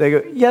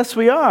 yes,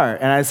 we are.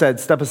 And I said,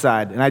 step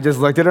aside. And I just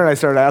looked at her, and I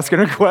started asking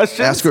her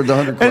questions. Ask her the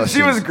 100 questions. And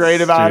she was great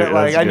about it.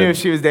 That's I knew good. if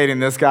she was dating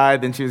this guy,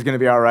 then she was going to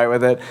be all right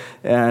with it.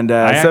 And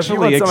I so if you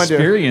want actually someone to-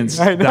 experienced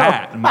I know.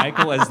 that,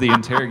 Michael as the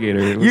interrogator.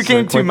 It was You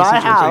came quite to the my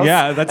situation. house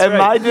Yeah, that's at right.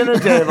 my dinner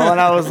table, and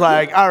I was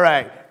like, all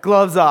right,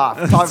 gloves off.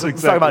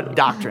 Let's talk about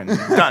doctrine.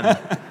 Done.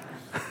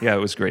 Yeah, it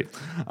was great.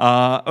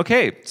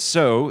 Okay,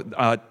 so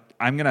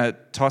I'm going to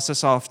toss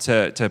this off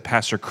to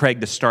Pastor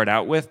Craig to start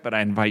out with, but I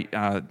invite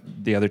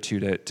the other two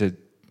to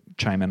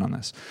chime in on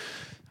this.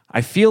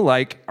 I feel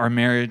like our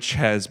marriage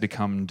has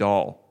become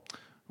dull.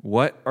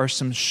 What are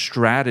some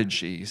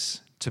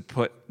strategies to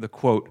put the,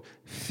 quote,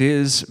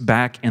 fizz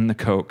back in the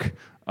Coke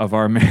of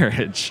our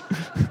marriage?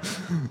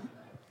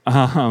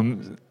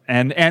 And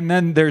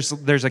then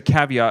there's a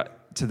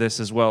caveat to this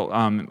as well,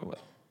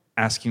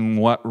 asking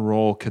what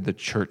role could the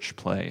church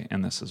play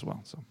in this as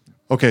well. So.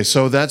 Okay,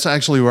 so that's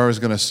actually where I was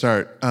going to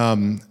start.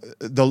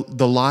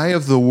 The lie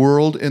of the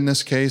world in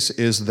this case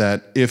is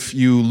that if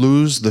you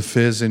lose the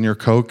fizz in your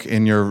Coke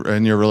in your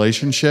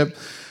relationship,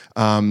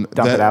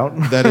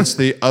 that it's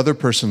the other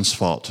person's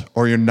fault,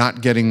 or you're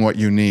not getting what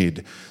you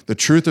need. The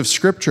truth of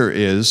Scripture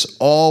is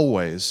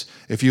always,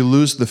 if you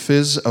lose the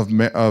fizz of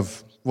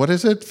what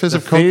is it? Fizz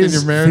of Coke in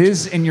your marriage?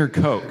 Fizz in your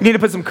Coke. You need to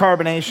put some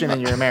carbonation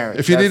in your marriage.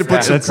 If you need to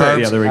put some That's right.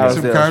 Yeah, there we go.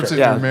 carbs in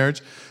your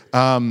marriage.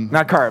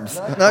 Not carbs.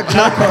 Not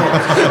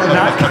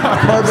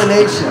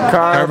carbonation.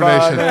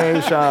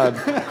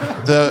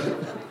 Carbonation. The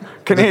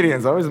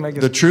Canadians always make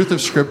The it. truth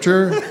of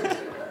Scripture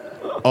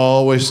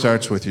always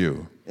starts with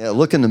you. Yeah,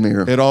 look in the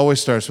mirror. It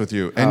always starts with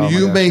you. And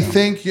you may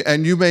think,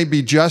 and you may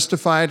be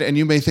justified, and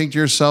you may think to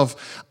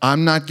yourself,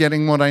 I'm not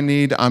getting what I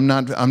need, I'm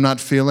not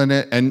feeling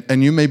it,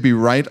 and you may be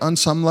right on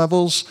some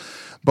levels.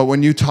 But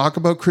when you talk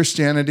about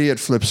Christianity, it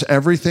flips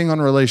everything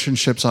on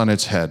relationships on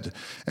its head.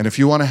 And if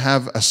you want to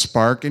have a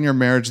spark in your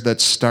marriage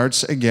that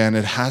starts again,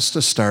 it has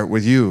to start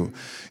with you.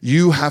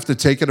 You have to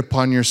take it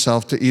upon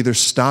yourself to either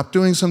stop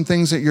doing some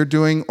things that you're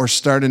doing or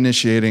start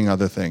initiating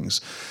other things.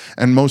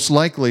 And most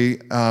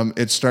likely,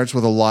 it starts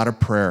with a lot of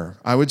prayer.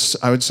 I would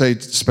say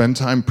spend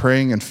time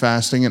praying and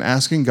fasting and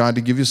asking God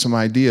to give you some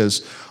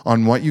ideas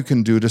on what you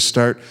can do to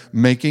start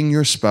making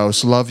your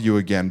spouse love you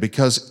again.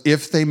 Because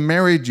if they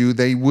married you,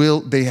 they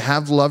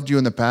have loved you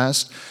in the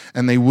past,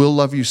 and they will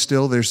love you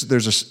still.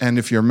 And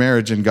if you're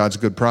married in God's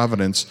good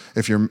providence,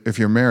 if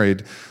you're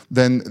married,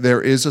 then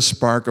there is a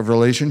spark of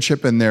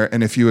relationship in there.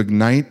 And if you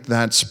ignite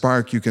that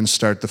spark, you can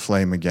start the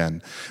flame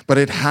again. But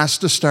it has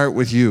to start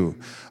with you.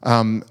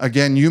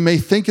 Again, you may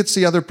think it's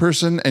the other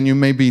person, and you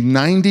may be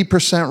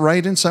 90%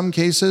 right in some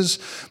cases,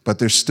 but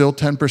there's still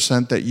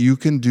 10% that you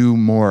can do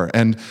more.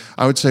 And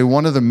I would say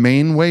one of the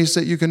main ways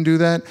that you can do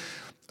that,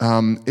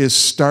 is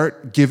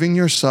start giving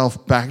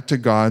yourself back to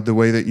God the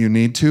way that you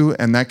need to,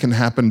 and that can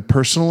happen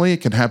personally.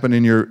 It can happen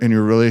in your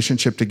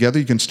relationship together.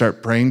 You can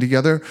start praying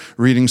together,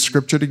 reading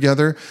scripture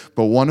together.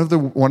 But one of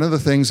the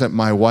things that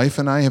my wife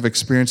and I have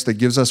experienced that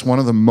gives us one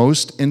of the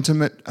most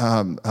intimate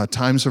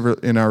times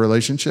in our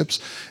relationships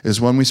is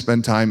when we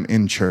spend time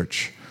in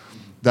church.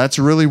 That's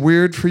really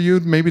weird for you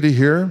maybe to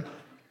hear.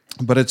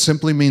 But it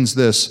simply means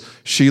this: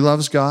 she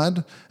loves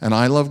God and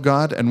I love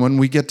God, and when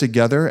we get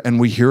together and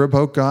we hear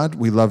about God,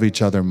 we love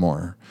each other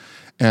more.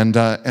 And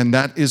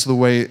that is the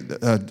way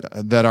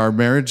that our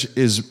marriage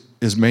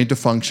is made to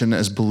function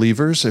as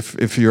believers.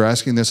 If you're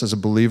asking this as a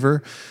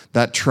believer,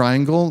 that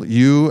triangle,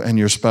 you and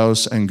your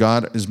spouse and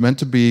God, is meant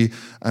to be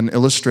an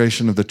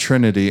illustration of the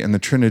Trinity, and the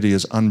Trinity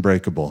is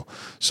unbreakable.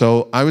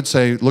 So I would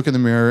say look in the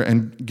mirror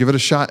and give it a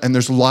shot. And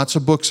there's lots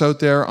of books out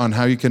there on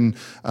how you can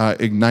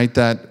ignite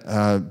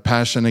that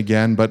passion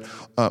again,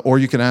 or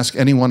you can ask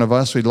any one of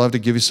us. We'd love to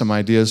give you some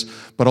ideas,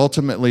 but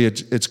ultimately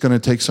it's going to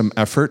take some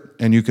effort,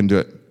 and you can do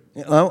it.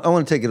 I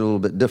want to take it a little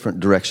bit different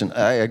direction.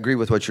 I agree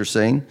with what you're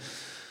saying.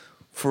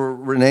 For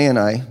Renee and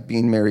I,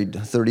 being married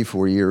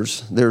 34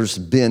 years, there's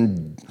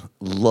been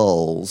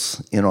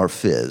lulls in our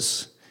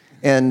fizz.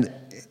 And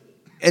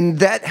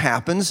that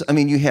happens. I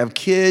mean, you have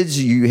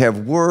kids, you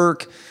have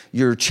work,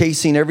 you're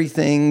chasing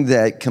everything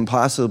that can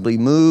possibly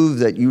move,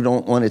 that you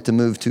don't want it to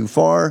move too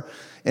far.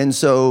 And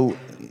so,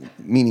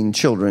 meaning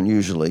children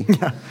usually.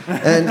 Yeah.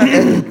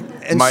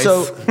 And mice.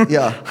 So,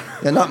 yeah,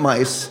 not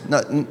mice,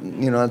 not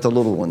the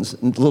little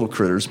ones, little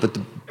critters, but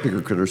the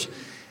bigger critters.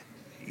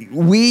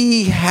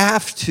 We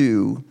have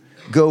to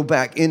go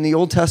back. In the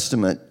Old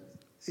Testament,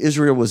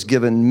 Israel was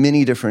given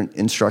many different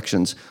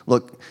instructions.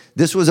 Look,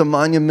 this was a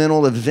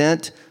monumental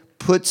event.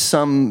 Put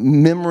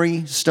some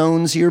memory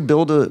stones here,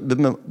 build a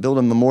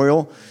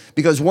memorial,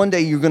 because one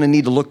day you're going to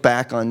need to look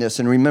back on this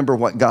and remember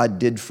what God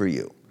did for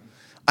you.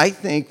 I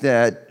think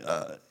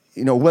that,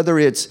 whether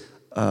it's,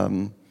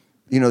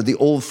 the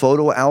old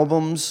photo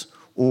albums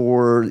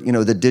or,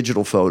 the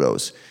digital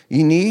photos,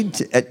 you need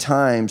to, at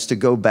times, to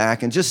go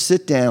back and just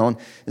sit down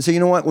and say, you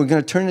know what, we're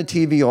going to turn the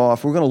TV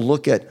off. We're going to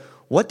look at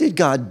what did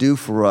God do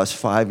for us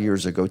 5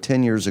 years ago,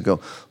 10 years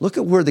ago. Look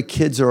at where the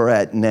kids are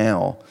at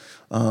now.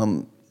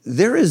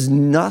 There is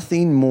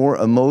nothing more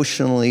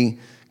emotionally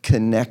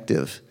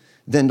connective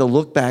than to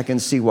look back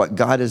and see what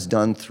God has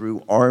done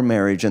through our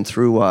marriage and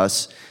through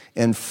us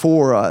and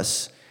for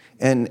us,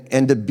 and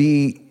to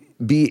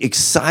be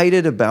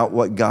excited about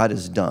what God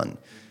has done.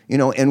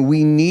 And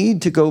we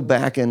need to go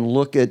back and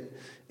look at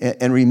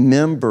and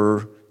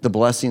remember the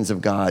blessings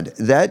of God.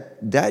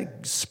 That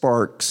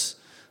sparks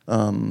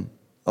a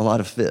lot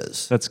of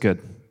fizz. That's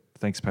good.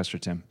 Thanks, Pastor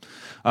Tim.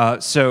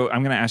 So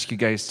I'm going to ask you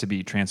guys to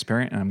be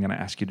transparent, and I'm going to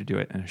ask you to do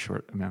it in a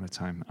short amount of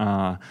time.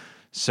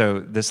 So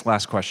this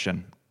last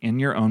question: in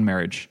your own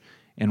marriage,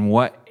 in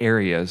what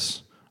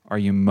areas are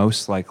you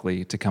most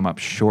likely to come up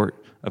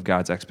short of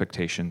God's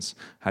expectations?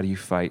 How do you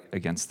fight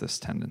against this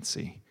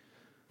tendency?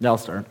 I'll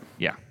start.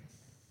 Yeah.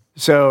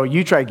 So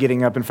you try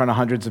getting up in front of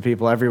hundreds of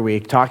people every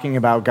week, talking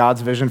about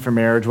God's vision for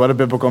marriage, what a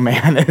biblical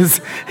man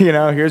is,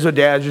 here's what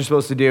dads are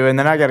supposed to do, and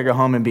then I got to go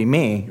home and be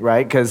me,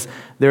 right? Because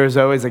there's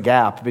always a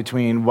gap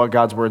between what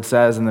God's word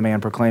says and the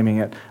man proclaiming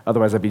it.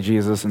 Otherwise, I'd be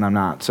Jesus, and I'm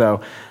not.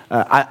 So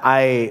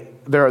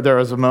there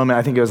was a moment,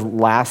 I think it was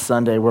last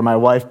Sunday, where my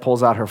wife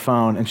pulls out her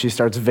phone and she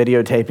starts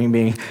videotaping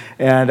me,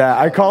 and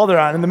I called her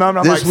on. In the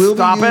moment, I'm this will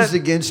stop be used it.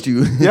 against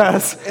you.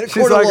 Yes,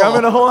 she's like, I'm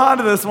going to hold on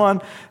to this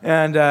one,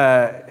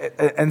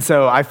 and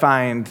so I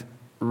find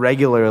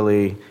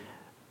regularly,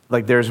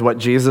 like, there's what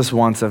Jesus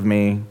wants of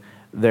me,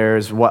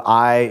 there's what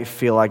I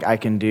feel like I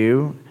can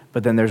do,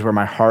 but then there's where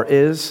my heart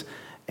is.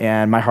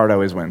 And my heart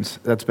always wins.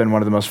 That's been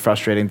one of the most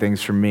frustrating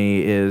things for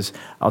me. Is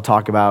I'll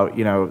talk about,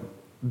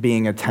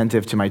 being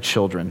attentive to my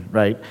children,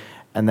 right?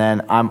 And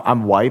then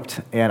I'm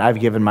wiped, and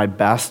I've given my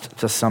best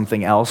to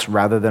something else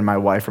rather than my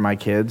wife or my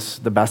kids,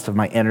 the best of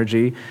my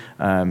energy.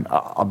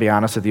 I'll be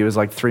honest with you, it was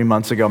like 3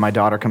 months ago, my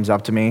daughter comes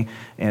up to me,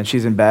 and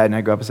she's in bed, and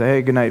I go up and say,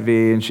 hey, good night,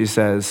 V, and she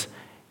says,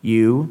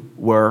 you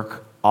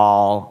work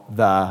all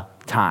the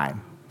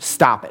time.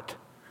 Stop it.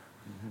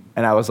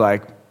 And I was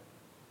like,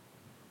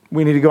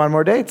 we need to go on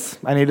more dates.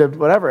 I need to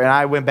whatever. And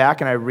I went back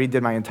and I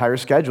redid my entire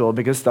schedule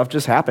because stuff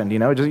just happened,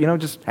 it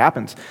just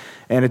happens.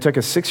 And it took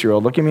a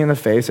 6-year-old looking me in the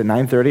face at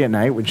 9:30 at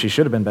night when she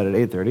should have been in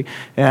bed at 8:30.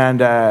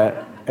 And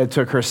it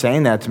took her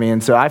saying that to me.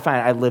 And so I find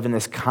I live in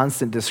this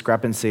constant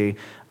discrepancy.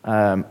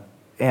 And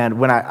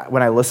when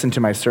I listen to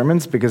my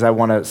sermons, because I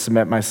want to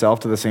submit myself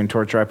to the same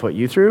torture I put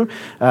you through,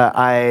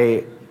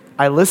 I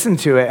listen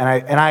to it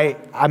and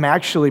I'm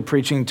actually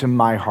preaching to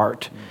my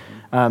heart.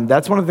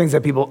 That's one of the things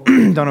that people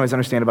don't always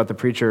understand about the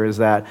preacher is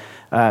that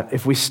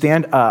if we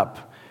stand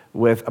up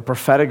with a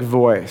prophetic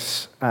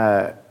voice,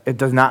 it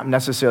does not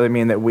necessarily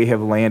mean that we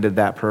have landed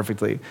that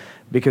perfectly.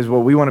 Because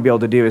what we want to be able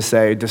to do is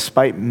say,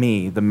 despite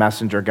me, the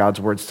messenger,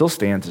 God's word still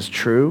stands as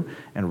true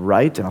and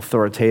right and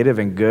authoritative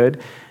and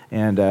good.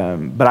 And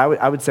but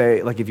I would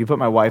say, like, if you put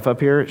my wife up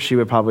here, she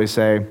would probably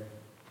say,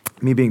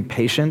 me being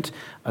patient,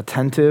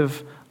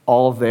 attentive,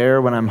 all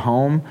there when I'm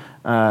home.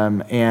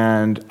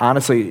 And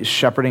honestly,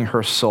 shepherding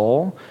her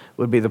soul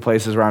would be the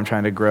places where I'm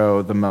trying to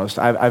grow the most.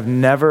 I've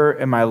never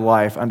in my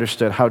life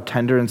understood how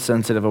tender and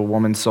sensitive a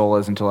woman's soul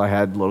is until I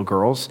had little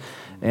girls.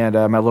 And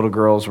my little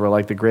girls were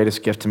like the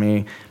greatest gift to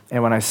me.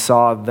 And when I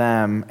saw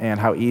them and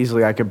how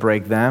easily I could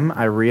break them,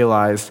 I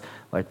realized,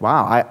 like,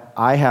 wow,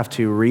 I have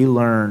to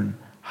relearn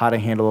how to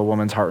handle a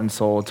woman's heart and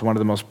soul. It's one of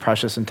the most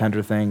precious and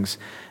tender things.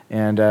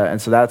 And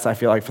so that's, I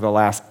feel like, for the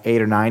last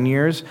 8 or 9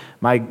 years,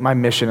 my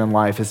mission in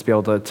life is to be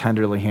able to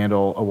tenderly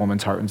handle a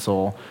woman's heart and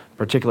soul,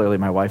 particularly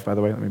my wife, by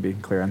the way. Let me be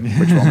clear on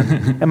which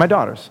woman. And my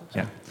daughters.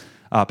 So.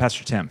 Yeah.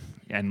 Pastor Tim,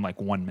 in like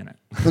 1 minute.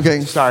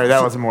 Okay. Sorry,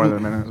 that was more than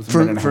a minute. It was a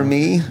minute and a For half.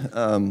 me,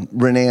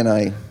 Renee and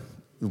I,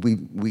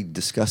 we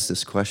discussed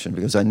this question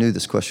because I knew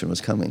this question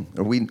was coming,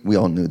 or we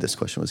all knew this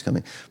question was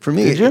coming. For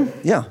me, did you?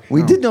 Yeah,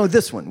 we did know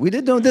this one. We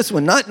did know this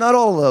one. Not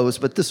all of those,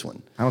 but this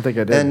one. I don't think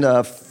I did.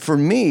 And for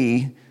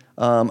me,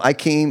 I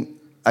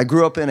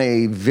grew up in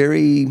a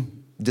very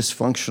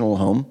dysfunctional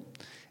home,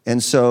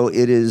 and so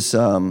it's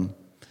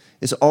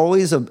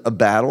always a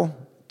battle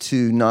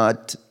to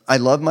not. I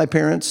love my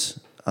parents.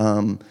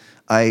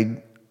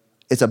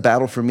 It's a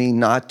battle for me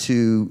not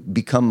to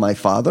become my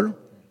father,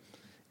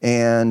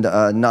 and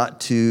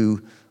not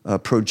to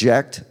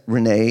project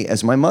Renee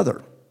as my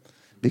mother,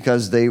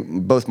 because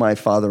both my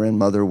father and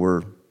mother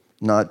were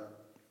not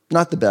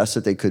the best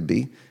that they could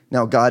be.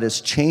 Now God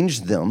has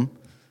changed them.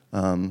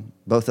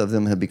 Both of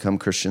them have become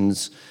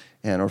Christians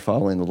and are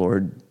following the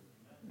Lord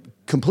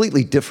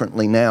completely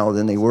differently now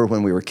than they were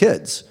when we were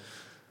kids.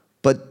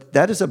 But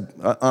that is an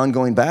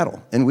ongoing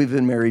battle, and we've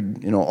been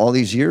married, all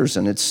these years,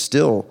 and it's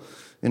still,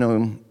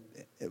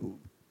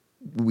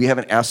 we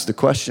haven't asked the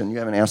question. You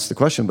haven't asked the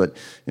question, but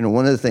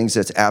one of the things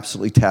that's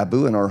absolutely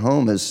taboo in our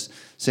home is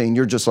saying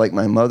you're just like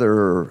my mother,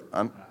 or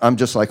I'm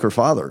just like her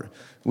father.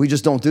 We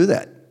just don't do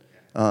that,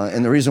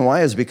 and the reason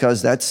why is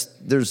because that's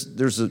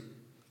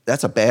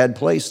a bad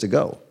place to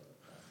go,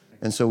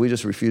 and so we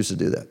just refuse to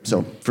do that.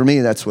 So for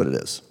me, that's what it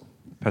is.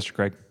 Pastor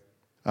Craig.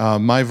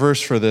 My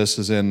verse for this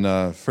is in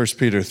 1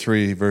 Peter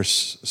 3,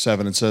 verse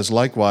 7. It says,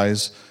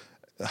 "Likewise,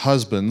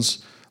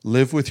 husbands,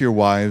 live with your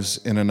wives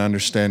in an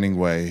understanding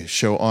way.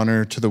 Show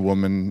honor to the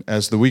woman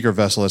as the weaker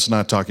vessel." It's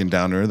not talking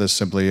down to her. That's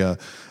simply a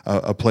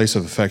place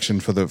of affection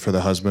for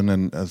the husband,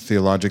 and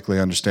theologically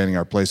understanding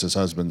our place as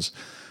husbands,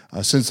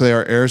 since they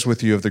are heirs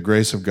with you of the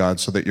grace of God,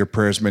 so that your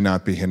prayers may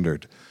not be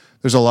hindered.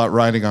 There's a lot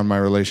riding on my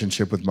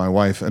relationship with my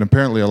wife, and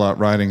apparently a lot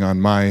riding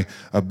on my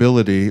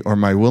ability or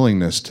my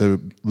willingness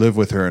to live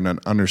with her in an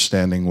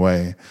understanding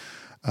way.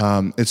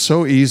 It's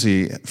so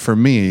easy for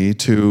me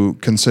to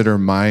consider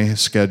my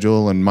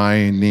schedule and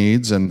my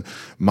needs and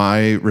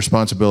my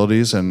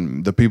responsibilities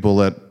and the people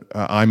that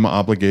I'm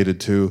obligated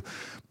to,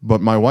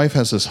 but my wife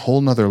has this whole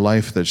nother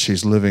life that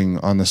she's living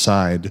on the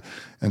side.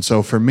 And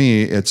so for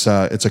me, it's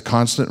a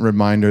constant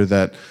reminder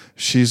that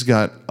she's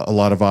got a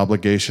lot of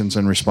obligations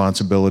and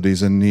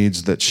responsibilities and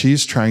needs that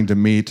she's trying to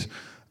meet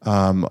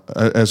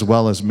as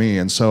well as me.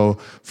 And so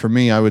for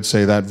me, I would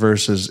say that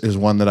verse is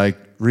one that I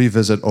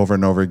revisit over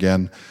and over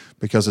again,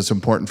 because it's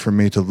important for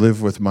me to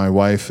live with my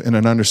wife in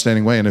an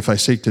understanding way. And if I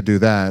seek to do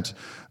that,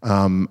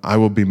 I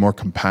will be more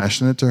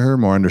compassionate to her,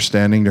 more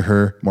understanding to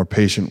her, more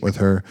patient with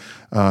her,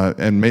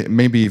 and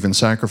maybe even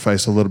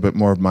sacrifice a little bit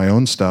more of my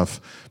own stuff,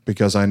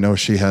 because I know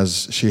she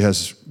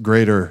has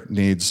greater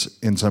needs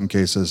in some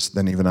cases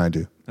than even I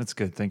do. That's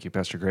good. Thank you,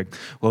 Pastor Greg.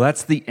 Well,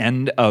 that's the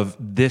end of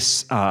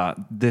this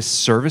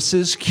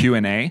service's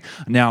Q&A.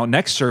 Now,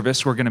 next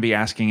service, we're going to be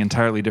asking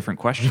entirely different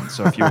questions.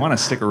 So if you want to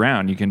stick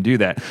around, you can do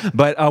that.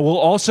 But we'll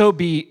also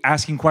be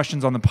asking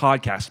questions on the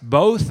podcast.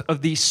 Both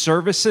of these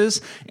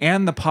services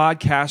and the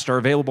podcast are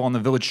available on the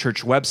Village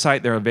Church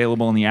website. They're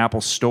available in the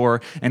Apple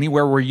Store.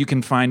 Anywhere where you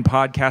can find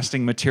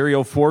podcasting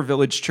material for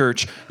Village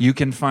Church, you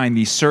can find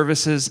these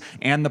services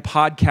and the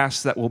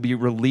podcasts that will be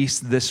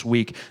released this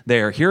week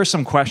there. Here are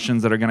some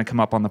questions that are going to come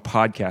up on the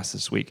podcast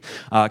this week.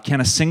 Can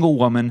a single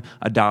woman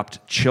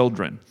adopt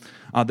children?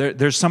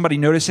 There's somebody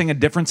noticing a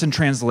difference in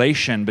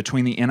translation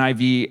between the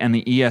NIV and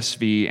the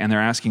ESV, and they're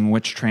asking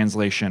which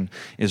translation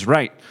is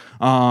right,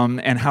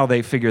 and how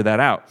they figure that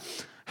out.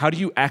 How do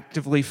you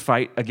actively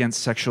fight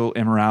against sexual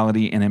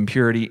immorality and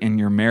impurity in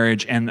your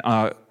marriage? And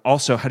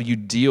also, how do you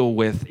deal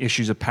with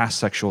issues of past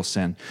sexual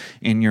sin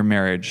in your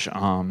marriage?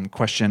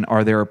 Question,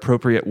 are there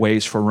appropriate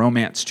ways for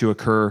romance to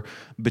occur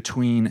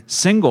between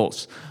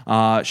singles?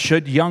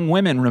 Should young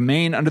women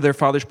remain under their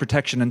father's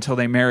protection until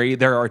they marry?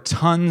 There are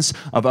tons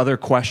of other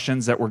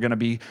questions that we're going to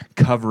be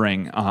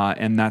covering,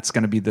 and that's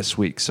going to be this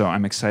week. So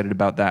I'm excited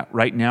about that.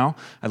 Right now,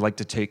 I'd like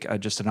to take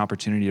just an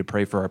opportunity to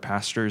pray for our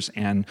pastors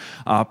and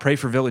pray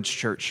for Village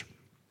Church.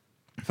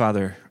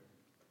 Father,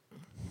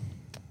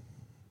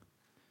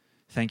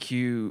 thank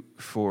you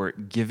for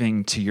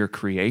giving to your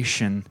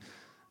creation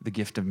the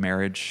gift of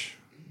marriage,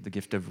 the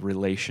gift of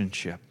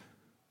relationship.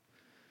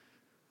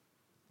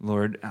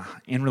 Lord,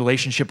 in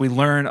relationship, we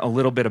learn a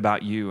little bit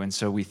about you, and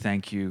so we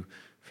thank you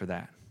for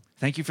that.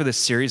 Thank you for this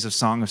series of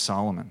Song of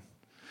Solomon,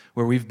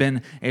 where we've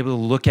been able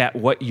to look at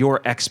what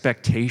your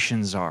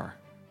expectations are.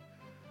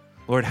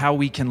 Lord, how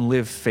we can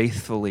live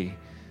faithfully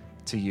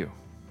to you.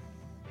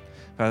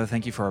 Father,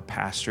 thank you for our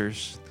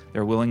pastors,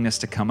 their willingness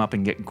to come up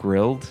and get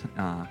grilled,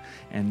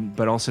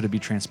 but also to be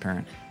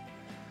transparent.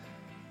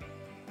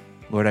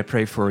 Lord, I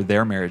pray for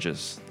their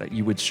marriages, that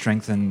you would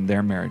strengthen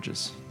their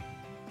marriages,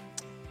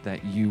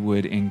 that you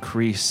would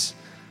increase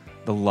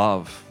the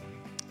love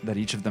that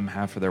each of them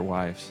have for their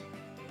wives.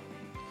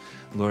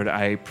 Lord,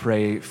 I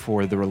pray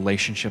for the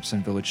relationships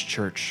in Village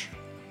Church,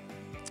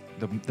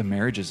 the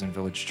marriages in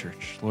Village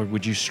Church. Lord,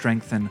 would you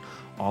strengthen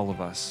all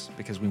of us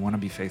because we want to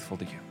be faithful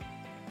to you.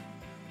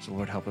 So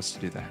Lord, help us to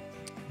do that.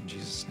 In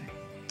Jesus' name,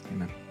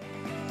 amen.